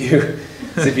 if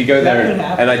you go That there could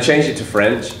happen. and I change it to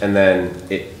French, and then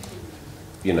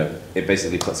it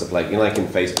basically puts up like in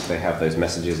Facebook they have those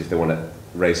messages if they want to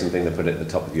raise something, they put it at the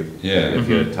top of your Yeah.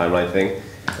 timeline thing,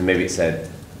 and maybe it said,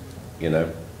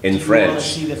 in You French. want to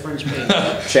see the French page.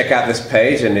 Check out this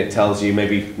page, and it tells you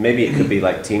maybe it could be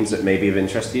like teams that may be of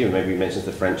interest to you. Maybe it mentions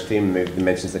the French team, maybe it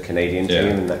mentions the Canadian Yeah.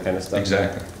 team, and that kind of stuff.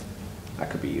 Exactly. That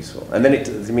could be useful. And then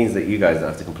it means that you guys don't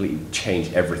have to completely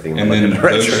change everything. And then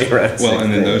directory those, around well,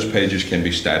 and then thing. those pages can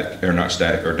be static, or not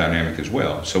static, or dynamic as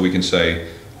well. So we can say,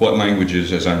 what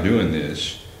languages, as I'm doing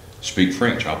this, speak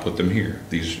French? I'll put them here.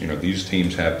 These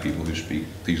teams have people who speak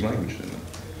these languages in them.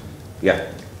 Yeah.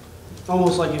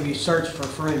 Almost like if you search for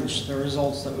French, the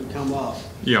results that would come up.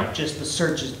 Yeah. Just the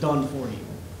search is done for you.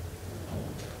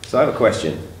 So I have a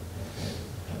question.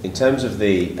 In terms of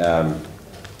the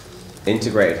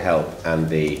integrated help and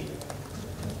the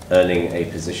earning a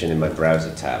position in my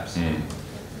browser tabs,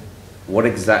 what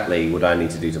exactly would I need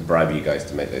to do to bribe you guys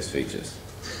to make those features?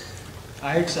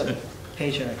 I accept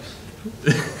paychecks.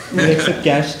 We accept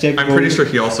cash check. I'm pretty sure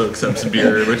he also accepts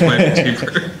beer, which might be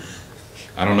cheaper.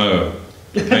 I don't know.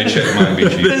 The paycheck might be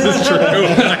cheap. This is true.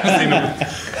 I've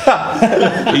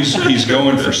seen him. He's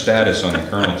going for status on the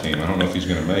kernel team. I don't know if he's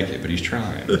going to make it, but he's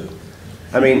trying.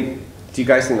 I mean, do you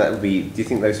guys think that would be? Do you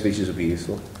think those features would be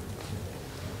useful?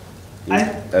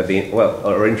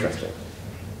 Or interesting?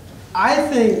 I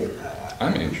think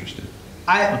I'm interested.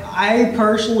 I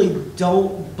personally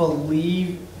don't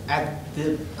believe at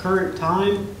the current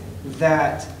time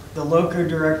that the Loco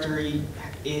directory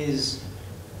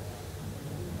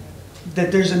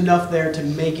that there's enough there to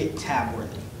make it tab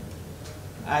worthy.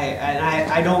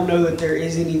 I don't know that there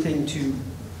is anything to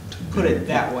put it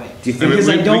that way. Do you think Because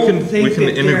I don't think we can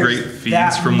that integrate there's feeds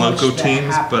that from much Loco that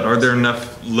teams, but are happens. there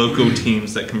enough Loco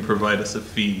teams that can provide us a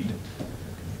feed?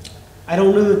 I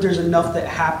don't know that there's enough that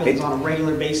happens on a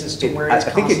regular basis to where it's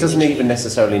I think it doesn't constantly even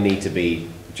necessarily need to be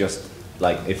just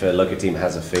like if a local team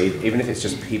has a feed, even if it's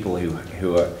just people who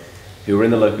are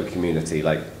in the local community.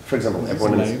 Like for example,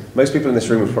 most people in this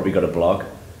room have probably got a blog,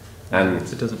 and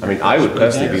I mean I would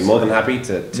personally be more than happy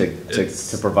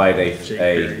to provide a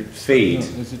feed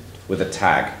with a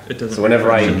tag. So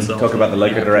whenever I talk about the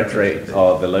Loco directory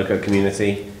or the Loco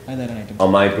community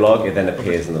on my blog, it then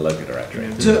appears in the Loco directory.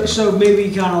 So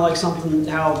maybe kind of like something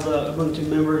how the Ubuntu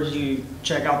members, you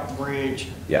check out the branch,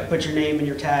 put your name and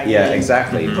your tag in,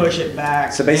 exactly. push it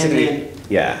back. So basically, and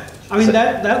then, I mean,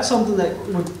 that's something that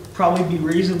would probably be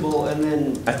reasonable, and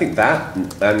then... I think that,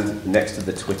 and next to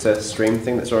the Twitter stream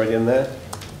thing that's already in there,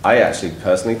 I actually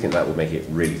personally think that would make it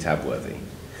really tab-worthy.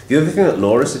 The other thing that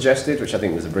Laura suggested, which I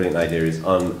think was a brilliant idea, is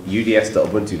on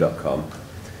uds.ubuntu.com,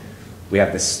 we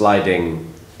have this sliding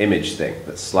image thing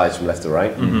that slides from left to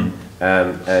right.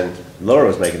 And Laura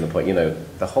was making the point,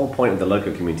 the whole point of the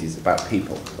Loco community is about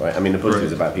people, right? I mean, Ubuntu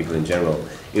is about people in general.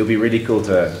 It would be really cool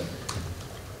to,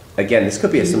 again, this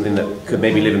could be something that could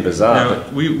maybe live in Bazaar. Now,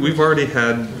 we've already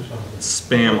had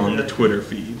spam on the Twitter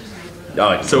feed.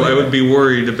 Oh, So I would be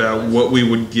worried about what we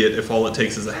would get if all it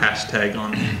takes is a hashtag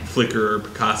on Flickr or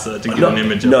Picasa to get an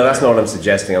image of No, it. that's not what I'm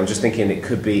suggesting. I'm just thinking it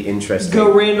could be interesting.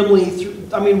 Go randomly through,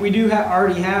 I mean, we do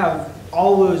already have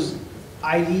all those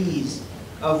IDs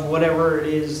of whatever it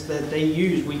is that they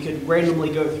use. We could randomly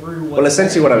go through what... Well,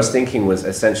 essentially what I was thinking would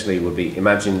be,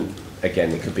 imagine,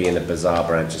 again, it could be in a Bazaar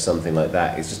branch or something like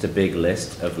that. It's just a big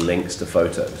list of links to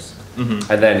photos.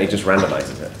 And then it just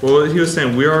randomizes it. Well, he was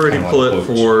saying we already pull it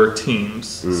for teams.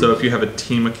 So if you have a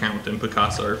team account in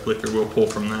Picasa or Flickr, we'll pull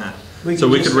from that. So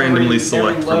we could randomly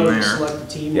select from there. Select the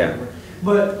team member.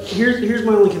 But here's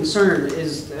my only concern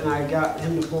is, and I got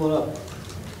him to pull it up,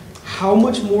 how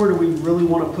much more do we really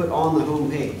want to put on the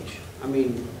home page? I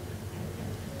mean,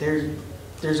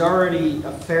 there's already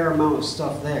a fair amount of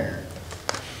stuff there.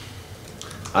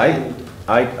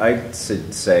 I'd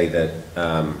say that,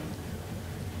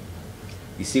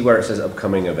 you see where it says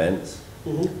upcoming events?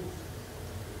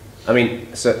 I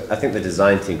mean, so I think the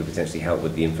design team could potentially help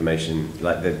with the information,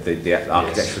 like the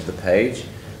architecture of the page.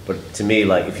 But to me,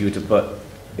 like if you were to put,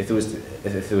 if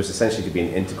there was essentially to be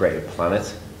an integrated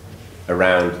planet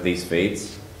around these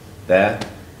feeds, the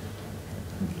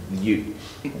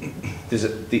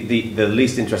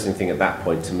least interesting thing at that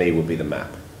point to me would be the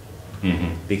map,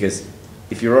 because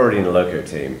if you're already in a Loco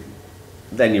team,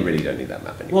 then you really don't need that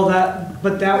map anymore. Well,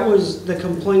 but that was the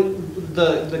complaint.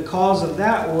 The cause of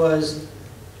that was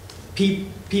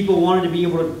people wanted to be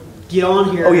able to get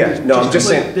on here. Oh yeah, no, I'm just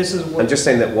saying. This is what, I'm just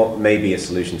saying that what may be a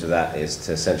solution to that is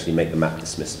to essentially make the map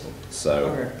dismissible.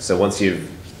 So once you've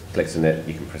clicked on it,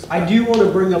 you can press it back. I do want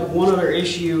to bring up one other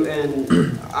issue,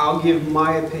 and I'll give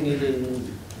my opinion,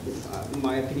 and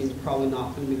my opinion is probably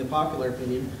not going to be the popular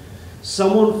opinion.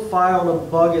 Someone filed a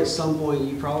bug at some point,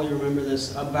 you probably remember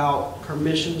this, about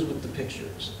permissions with the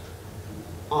pictures.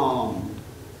 I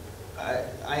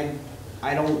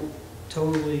don't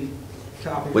totally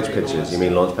copyright. Which and all pictures? that You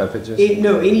mean stuff. Launchpad pictures?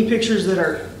 No, any pictures that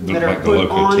are Like the put Loco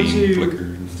team, onto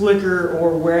Flickr. Flickr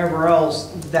or wherever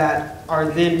else that are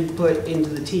then put into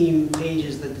the team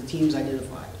pages that the teams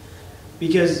identify.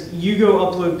 Because you go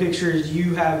upload pictures,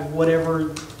 you have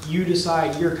whatever you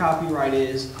decide your copyright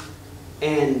is,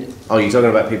 and Oh, you're talking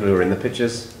about people who are in the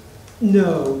pictures?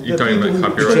 no, You're the talking people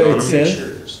about who copyright took on the them?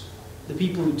 pictures, the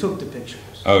people who took the pictures,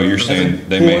 Oh, you're saying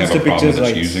they Who may owns have a the problem pictures'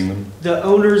 that's rights? using them? the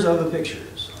owners of the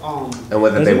pictures. And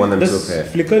whether they want them to Does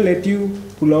appear? Flickr let you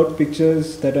pull out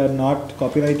pictures that are not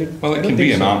copyrighted? Well, I it don't can be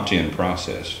think an so. opt-in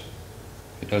process.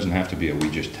 It doesn't have to be a we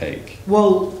just take.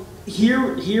 Well,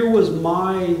 here was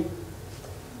my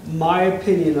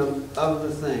opinion of the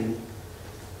thing.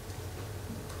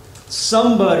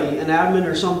 Somebody, an admin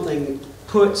or something,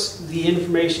 puts the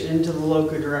information into the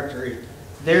Loco directory.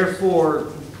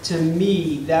 Therefore, to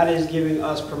me, that is giving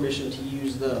us permission to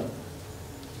use the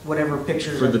whatever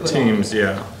pictures For are the put teams, on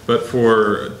there. yeah. But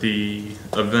for the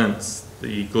events,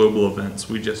 the global events,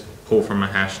 we just pull from a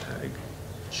hashtag.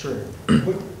 Sure.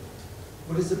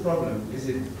 What is the problem? Is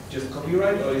it just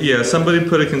copyright or is Yeah, it somebody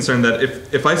put a concern that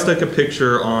if I stuck a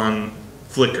picture on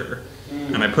Flickr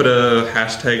and I put a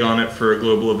hashtag on it for a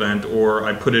global event, or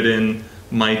I put it in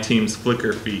my team's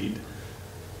Flickr feed,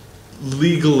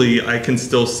 legally I can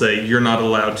still say you're not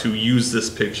allowed to use this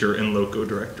picture in Loco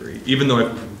directory, even though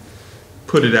I've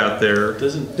put it out there.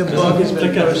 Doesn't The bug has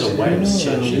been Flickr has a posted. way of You know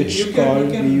searching. which You call can- we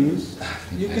you can- use?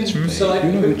 You can Hmm? select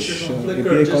You know pictures which, from API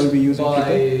Flickr call just we use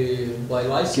in by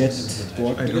license. Get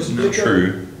what? I Because don't know. Flickr-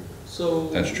 True. So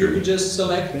That's you true. could just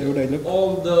select Where would I look?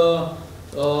 all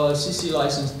the CC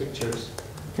licensed pictures.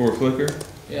 For Flickr?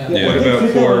 Yeah. Yeah. What I think about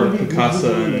Flickr for already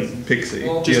Picasa uses and Pixie,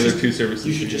 Well, the just- other two services?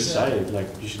 You should we just use? say, like,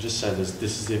 you should just say this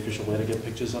is the official way to get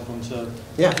pictures up onto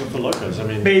Yeah. for Locos. I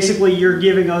mean, Basically, you're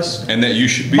giving us And that you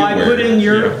should be by aware. putting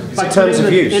your Yeah. by Terms putting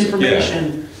of the use.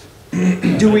 information.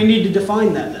 Do we need to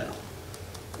define that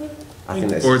though? I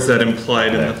think that's. Or is that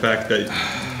implied in the fact that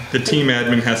the team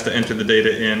admin has to enter the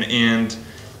data in and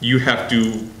you have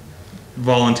to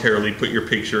voluntarily put your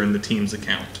picture in the team's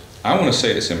account? I want to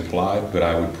say it's implied, but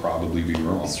I would probably be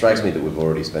wrong. It strikes me that we've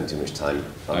already spent too much time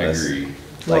on I this. agree.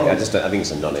 Like, Well- I think it's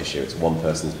a non-issue. It's one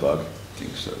person's bug. I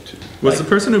think so too. Was the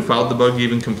person who filed the bug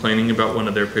even complaining about one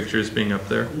of their pictures being up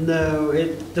there? No,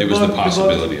 It was the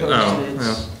possibility of it. Oh,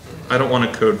 yeah. I don't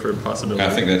want to code for a possibility.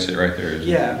 I think that's it right there. Isn't it?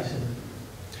 Yeah.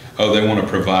 Oh, they want to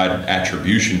provide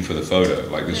attribution for the photo,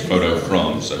 like this photo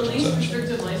from such The and least such.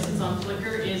 restrictive license on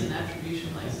Flickr is an attribution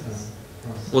license.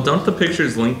 Well, don't the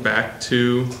pictures link back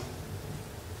to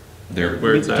They're,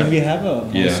 where it's Can at? we have a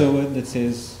Yeah. voiceover that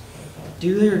says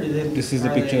Do they or do they? this is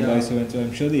the are picture they, by so and so?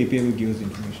 I'm sure the API will give us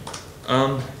information.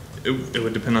 It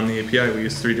would depend on the API. We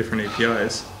use 3 different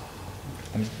APIs.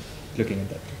 I'm looking at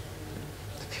that.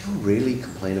 Do people really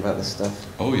complain about this stuff?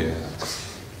 oh yeah.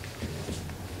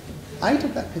 I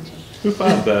took that picture. Who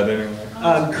filed that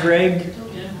anyway? Greg.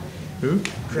 Yeah. Who?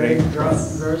 Greg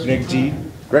Gross. Greg G.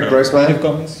 Greg No. Grossman, Creative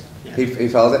Commons. he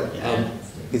filed it? Yeah.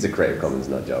 He's a Creative Commons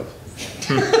nut job.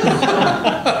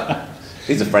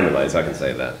 He's a friend of mine, so I can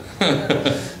say that.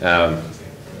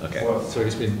 Okay. so I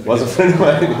guess we. Was a friend of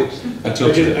mine.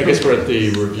 I guess we're at the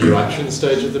review action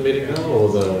stage of the meeting now, or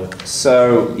the.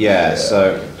 So, yeah,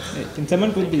 so Can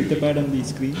someone put the Etherpad on the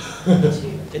screen?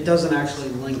 It doesn't actually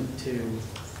link to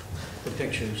the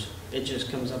pictures. It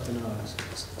just comes up in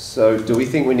a. do we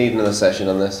think we need another session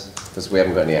on this? Because we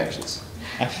haven't got any actions.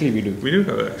 Actually, we do. We do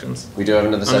have actions. We do have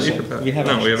another On the session? Etherpad. We have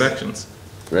no, we actions. have actions.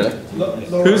 Really?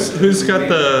 Who's got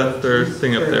their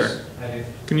thing up there?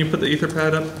 Can you put the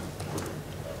Etherpad up?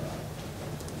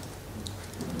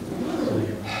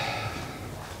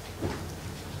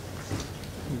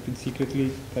 We've been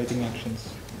secretly writing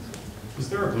actions. Is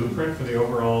there a blueprint for the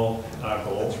overall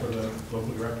goals for the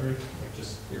local directory? Like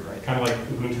just kind of like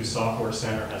Ubuntu Software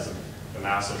Center has a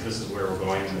massive, this is where we're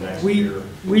going in the next year.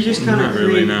 We just kind of Not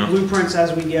really, create no. blueprints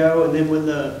as we go, and then when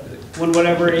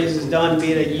whatever it is done,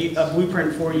 be it a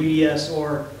blueprint for UDS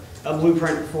or a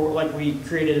blueprint for, like we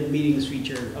created a meetings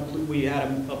feature, we had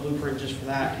a blueprint just for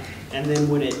that, and then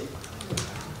when it.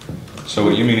 So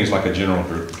what you mean is like a general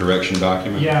direction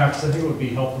document? Yeah, because I think it would be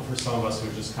helpful for some of us who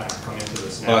just kind of come into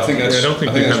this now. Well, I think that's, I don't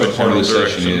think I think we that's have what a part of the general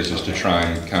session direction. is to try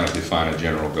and kind of define a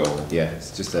general goal. Yeah,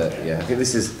 it's just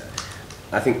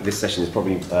I think this session is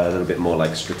probably a little bit more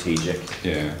like strategic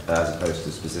Yeah. as opposed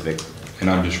to specific. And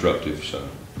I'm disruptive, so,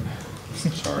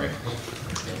 sorry.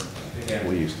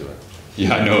 We're used to it.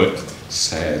 Yeah, I know it.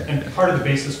 Sad. And part of the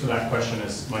basis for that question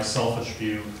is my selfish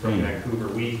view from Hmm. Vancouver.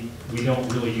 We don't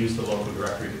really use the local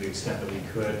directory to the extent that we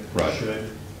could, Right. should.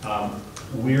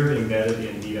 We're embedded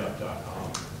in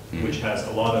meetup.com. which has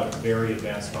a lot of very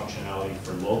advanced functionality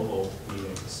for local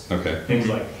meetings. Okay. Things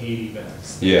like paid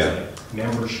events, things Yeah. like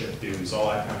membership dues, all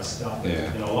that kind of stuff.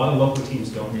 Yeah. You know, a lot of local teams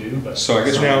don't do, but. So I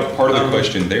guess some- now, part of the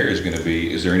question there is going to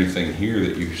be, is there anything here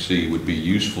that you see would be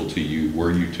useful to you,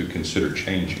 were you to consider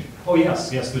changing? Oh, yes,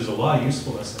 there's a lot of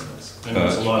usefulness in this. And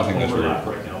there's a lot I think of that's very overlap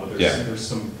important. right now, but Yeah. there's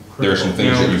some There are some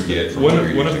things Now, that you get from one what of-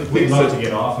 you're one of using. the We'd things love that- to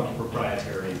get off of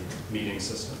proprietary meeting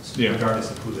systems, Yeah.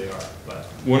 regardless of who they are, but.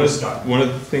 One we're of, stuck. one of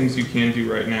the things you can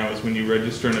do right now is when you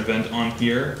register an event on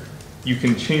here, you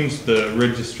can change the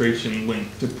registration link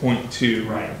to point to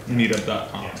Right.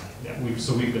 meetup.com. Yeah,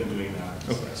 so we've been doing that.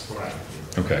 Okay. Sporadically.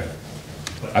 Okay.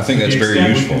 But I think to that's the very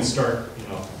extent useful. We can start,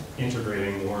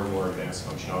 integrating more and more advanced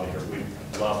functionality here.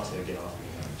 We'd love to get off.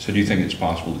 So do you think it's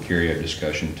possible to carry a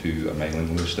discussion to a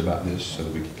mailing list about this so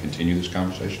that we can continue this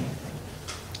conversation?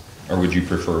 Or would you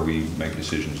prefer we make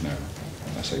decisions now?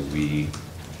 I say we,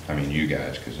 I mean you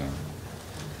guys, because I'm...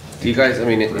 Do you guys, I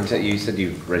mean, you said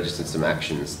you've registered some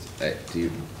actions. Do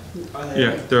you?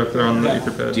 Yeah, they're on the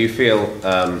Etherpad. Do you feel? Hang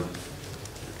on.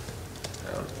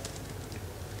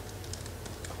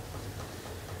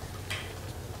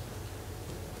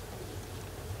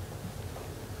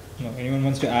 No, anyone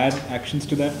wants to add actions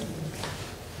to that?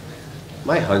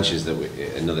 My hunch is that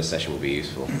another session will be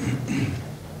useful.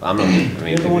 I'm not. I mean,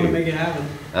 You're the one to make it happen.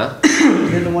 Huh?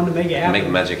 You're the one to make it happen. Make the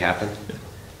magic happen.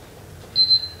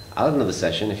 I'll have another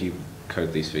session if you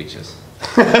code these features.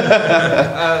 We'll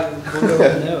go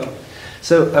with no.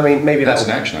 So, I mean, maybe That's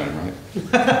that an action item,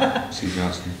 right? C.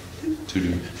 Johnston, to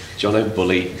do. Jono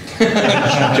bully.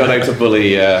 Jono to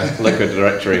bully Loco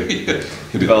directory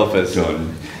developers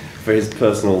for his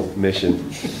personal mission.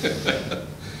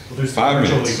 Well, there's 5 the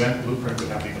virtual minutes. event blueprint we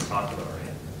haven't even talked about,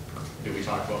 right? Did we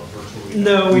talk about virtual event?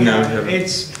 No, we No, haven't.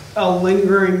 It's a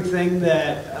lingering thing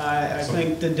that I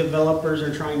think the developers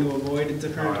are trying to avoid at the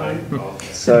current time.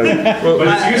 So, But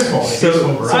it's useful. It's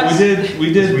useful for So us.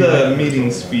 we did the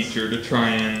meetings feature to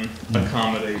try and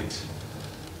accommodate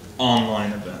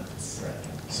online events.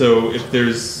 So if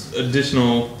there's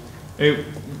additional,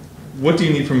 what do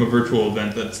you need from a virtual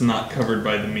event that's not covered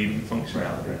by the meeting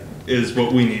functionality is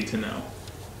what we need to know.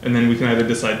 And then we can either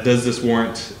decide, does this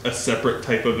warrant a separate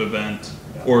type of event,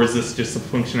 or is this just a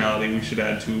functionality we should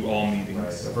add to all meetings?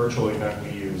 Right. A virtual event we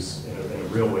use in a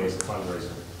real way as a fundraiser,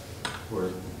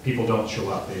 where people don't show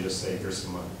up, they just say, here's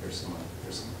some money, here's some money,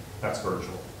 here's some money. That's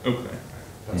virtual. Okay.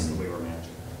 That's the way we're managing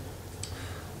it.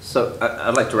 so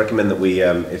I'd like to recommend that we,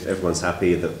 if everyone's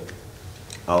happy, that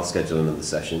I'll schedule another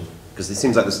session because it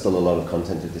seems like there's still a lot of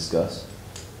content to discuss.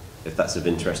 If that's of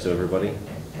interest to everybody.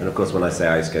 And of course, when I say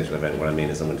I schedule an event, what I mean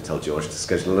is I'm going to tell George to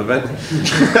schedule an event.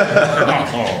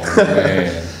 Oh,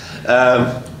 man.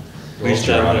 At least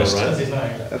you're honest.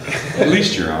 At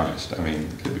least you're honest. I mean,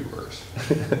 it could be worse.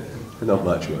 Not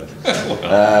much worse.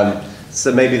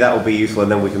 So maybe that will be useful,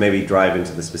 and then we can maybe drive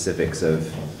into the specifics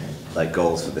of like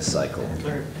goals for this cycle.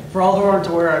 For all who aren't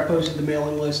aware, I posted the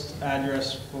mailing list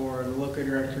address for the Loco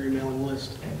directory mailing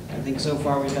list. I think so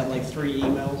far we've got like 3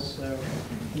 emails, so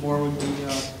more would be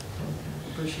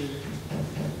appreciated.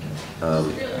 Real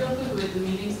quick with the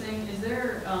meetings thing, is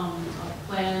there a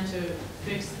plan to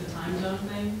fix the time zone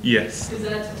thing? Yes. Is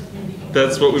that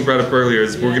That's what we brought up earlier,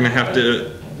 is we're gonna have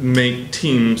to make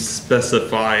teams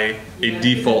specify a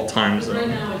default time Right zone.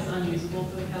 now it's unusable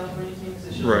for the California team because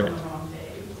it shows Right. up on the wrong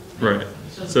day. Right.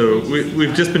 So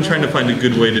we've just been trying to find a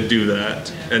good way to do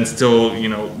that and still,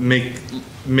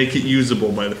 make it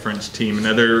usable by the French team and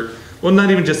other, well, not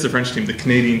even just the French team, the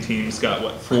Canadian team's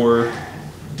got, 4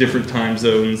 different time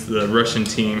zones. The Russian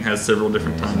team has several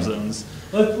different time zones.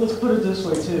 Let's put it this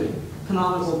way too.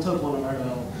 Canonical took one of our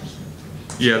developers.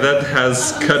 Yeah, that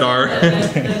has cut our...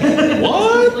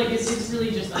 What? Like it's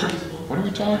really just unusable. What are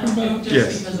we talking about? Just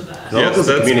Yes. because of that. Yes,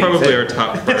 that's probably our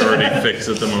top priority fix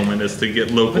at the moment is to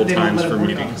get local But they don't times let for it work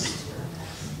meetings.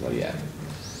 Well, yeah.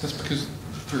 That's because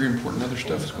very important other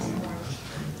stuff is going on.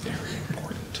 Very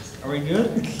important. Are we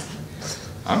good?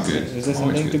 I'm good. Is there Always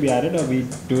something good. to be added, or we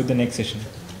do it the next session?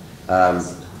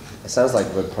 It sounds like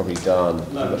we're probably done.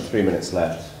 We've got 3 minutes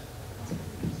left.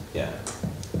 Yeah.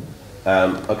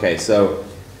 Okay, so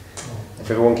if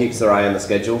everyone keeps their eye on the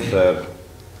schedule for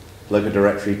Loco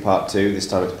Directory Part 2, this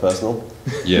time it's personal.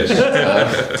 Yes.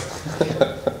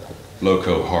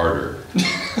 Loco harder.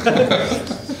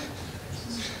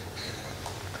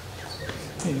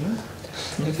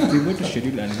 If we were to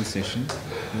schedule another session,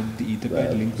 would the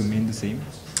Etherpad link remain the same?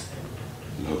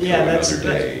 Loco Yeah, another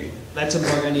day. that's a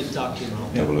bug I need to talk to you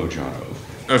about. Double O John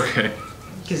O. Okay.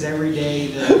 because every day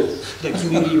the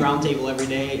community roundtable every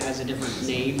day has a different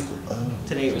name.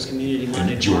 Today it was Community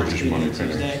Monday, tomorrow it's Community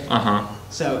Tuesday.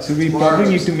 So we probably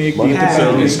need to make the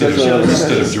instead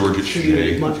of George, it's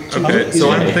Jay. Okay, so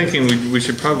I'm thinking we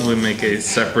should probably make a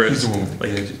separate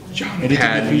like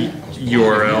pad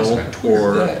URL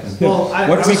or. Well, I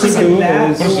was thinking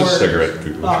that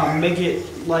or make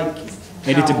it like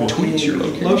editable. Tweet your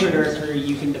location. Local directory,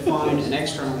 you can define an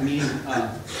external meeting.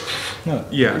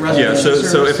 Yeah.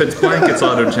 So if it's blank, it's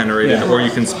auto-generated, or you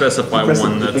can specify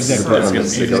one that's going to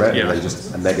be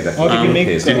just a negative. Do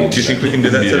you think we can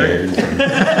do that today?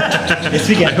 Yes,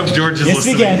 we can. I hope George is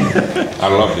listening. Yes, we I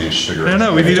love these cigarettes.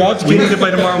 No, we need it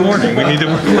by tomorrow morning. We need to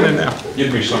work on it now.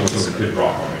 Give me something with a good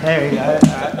rock on it. There you go.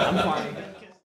 I'm fine.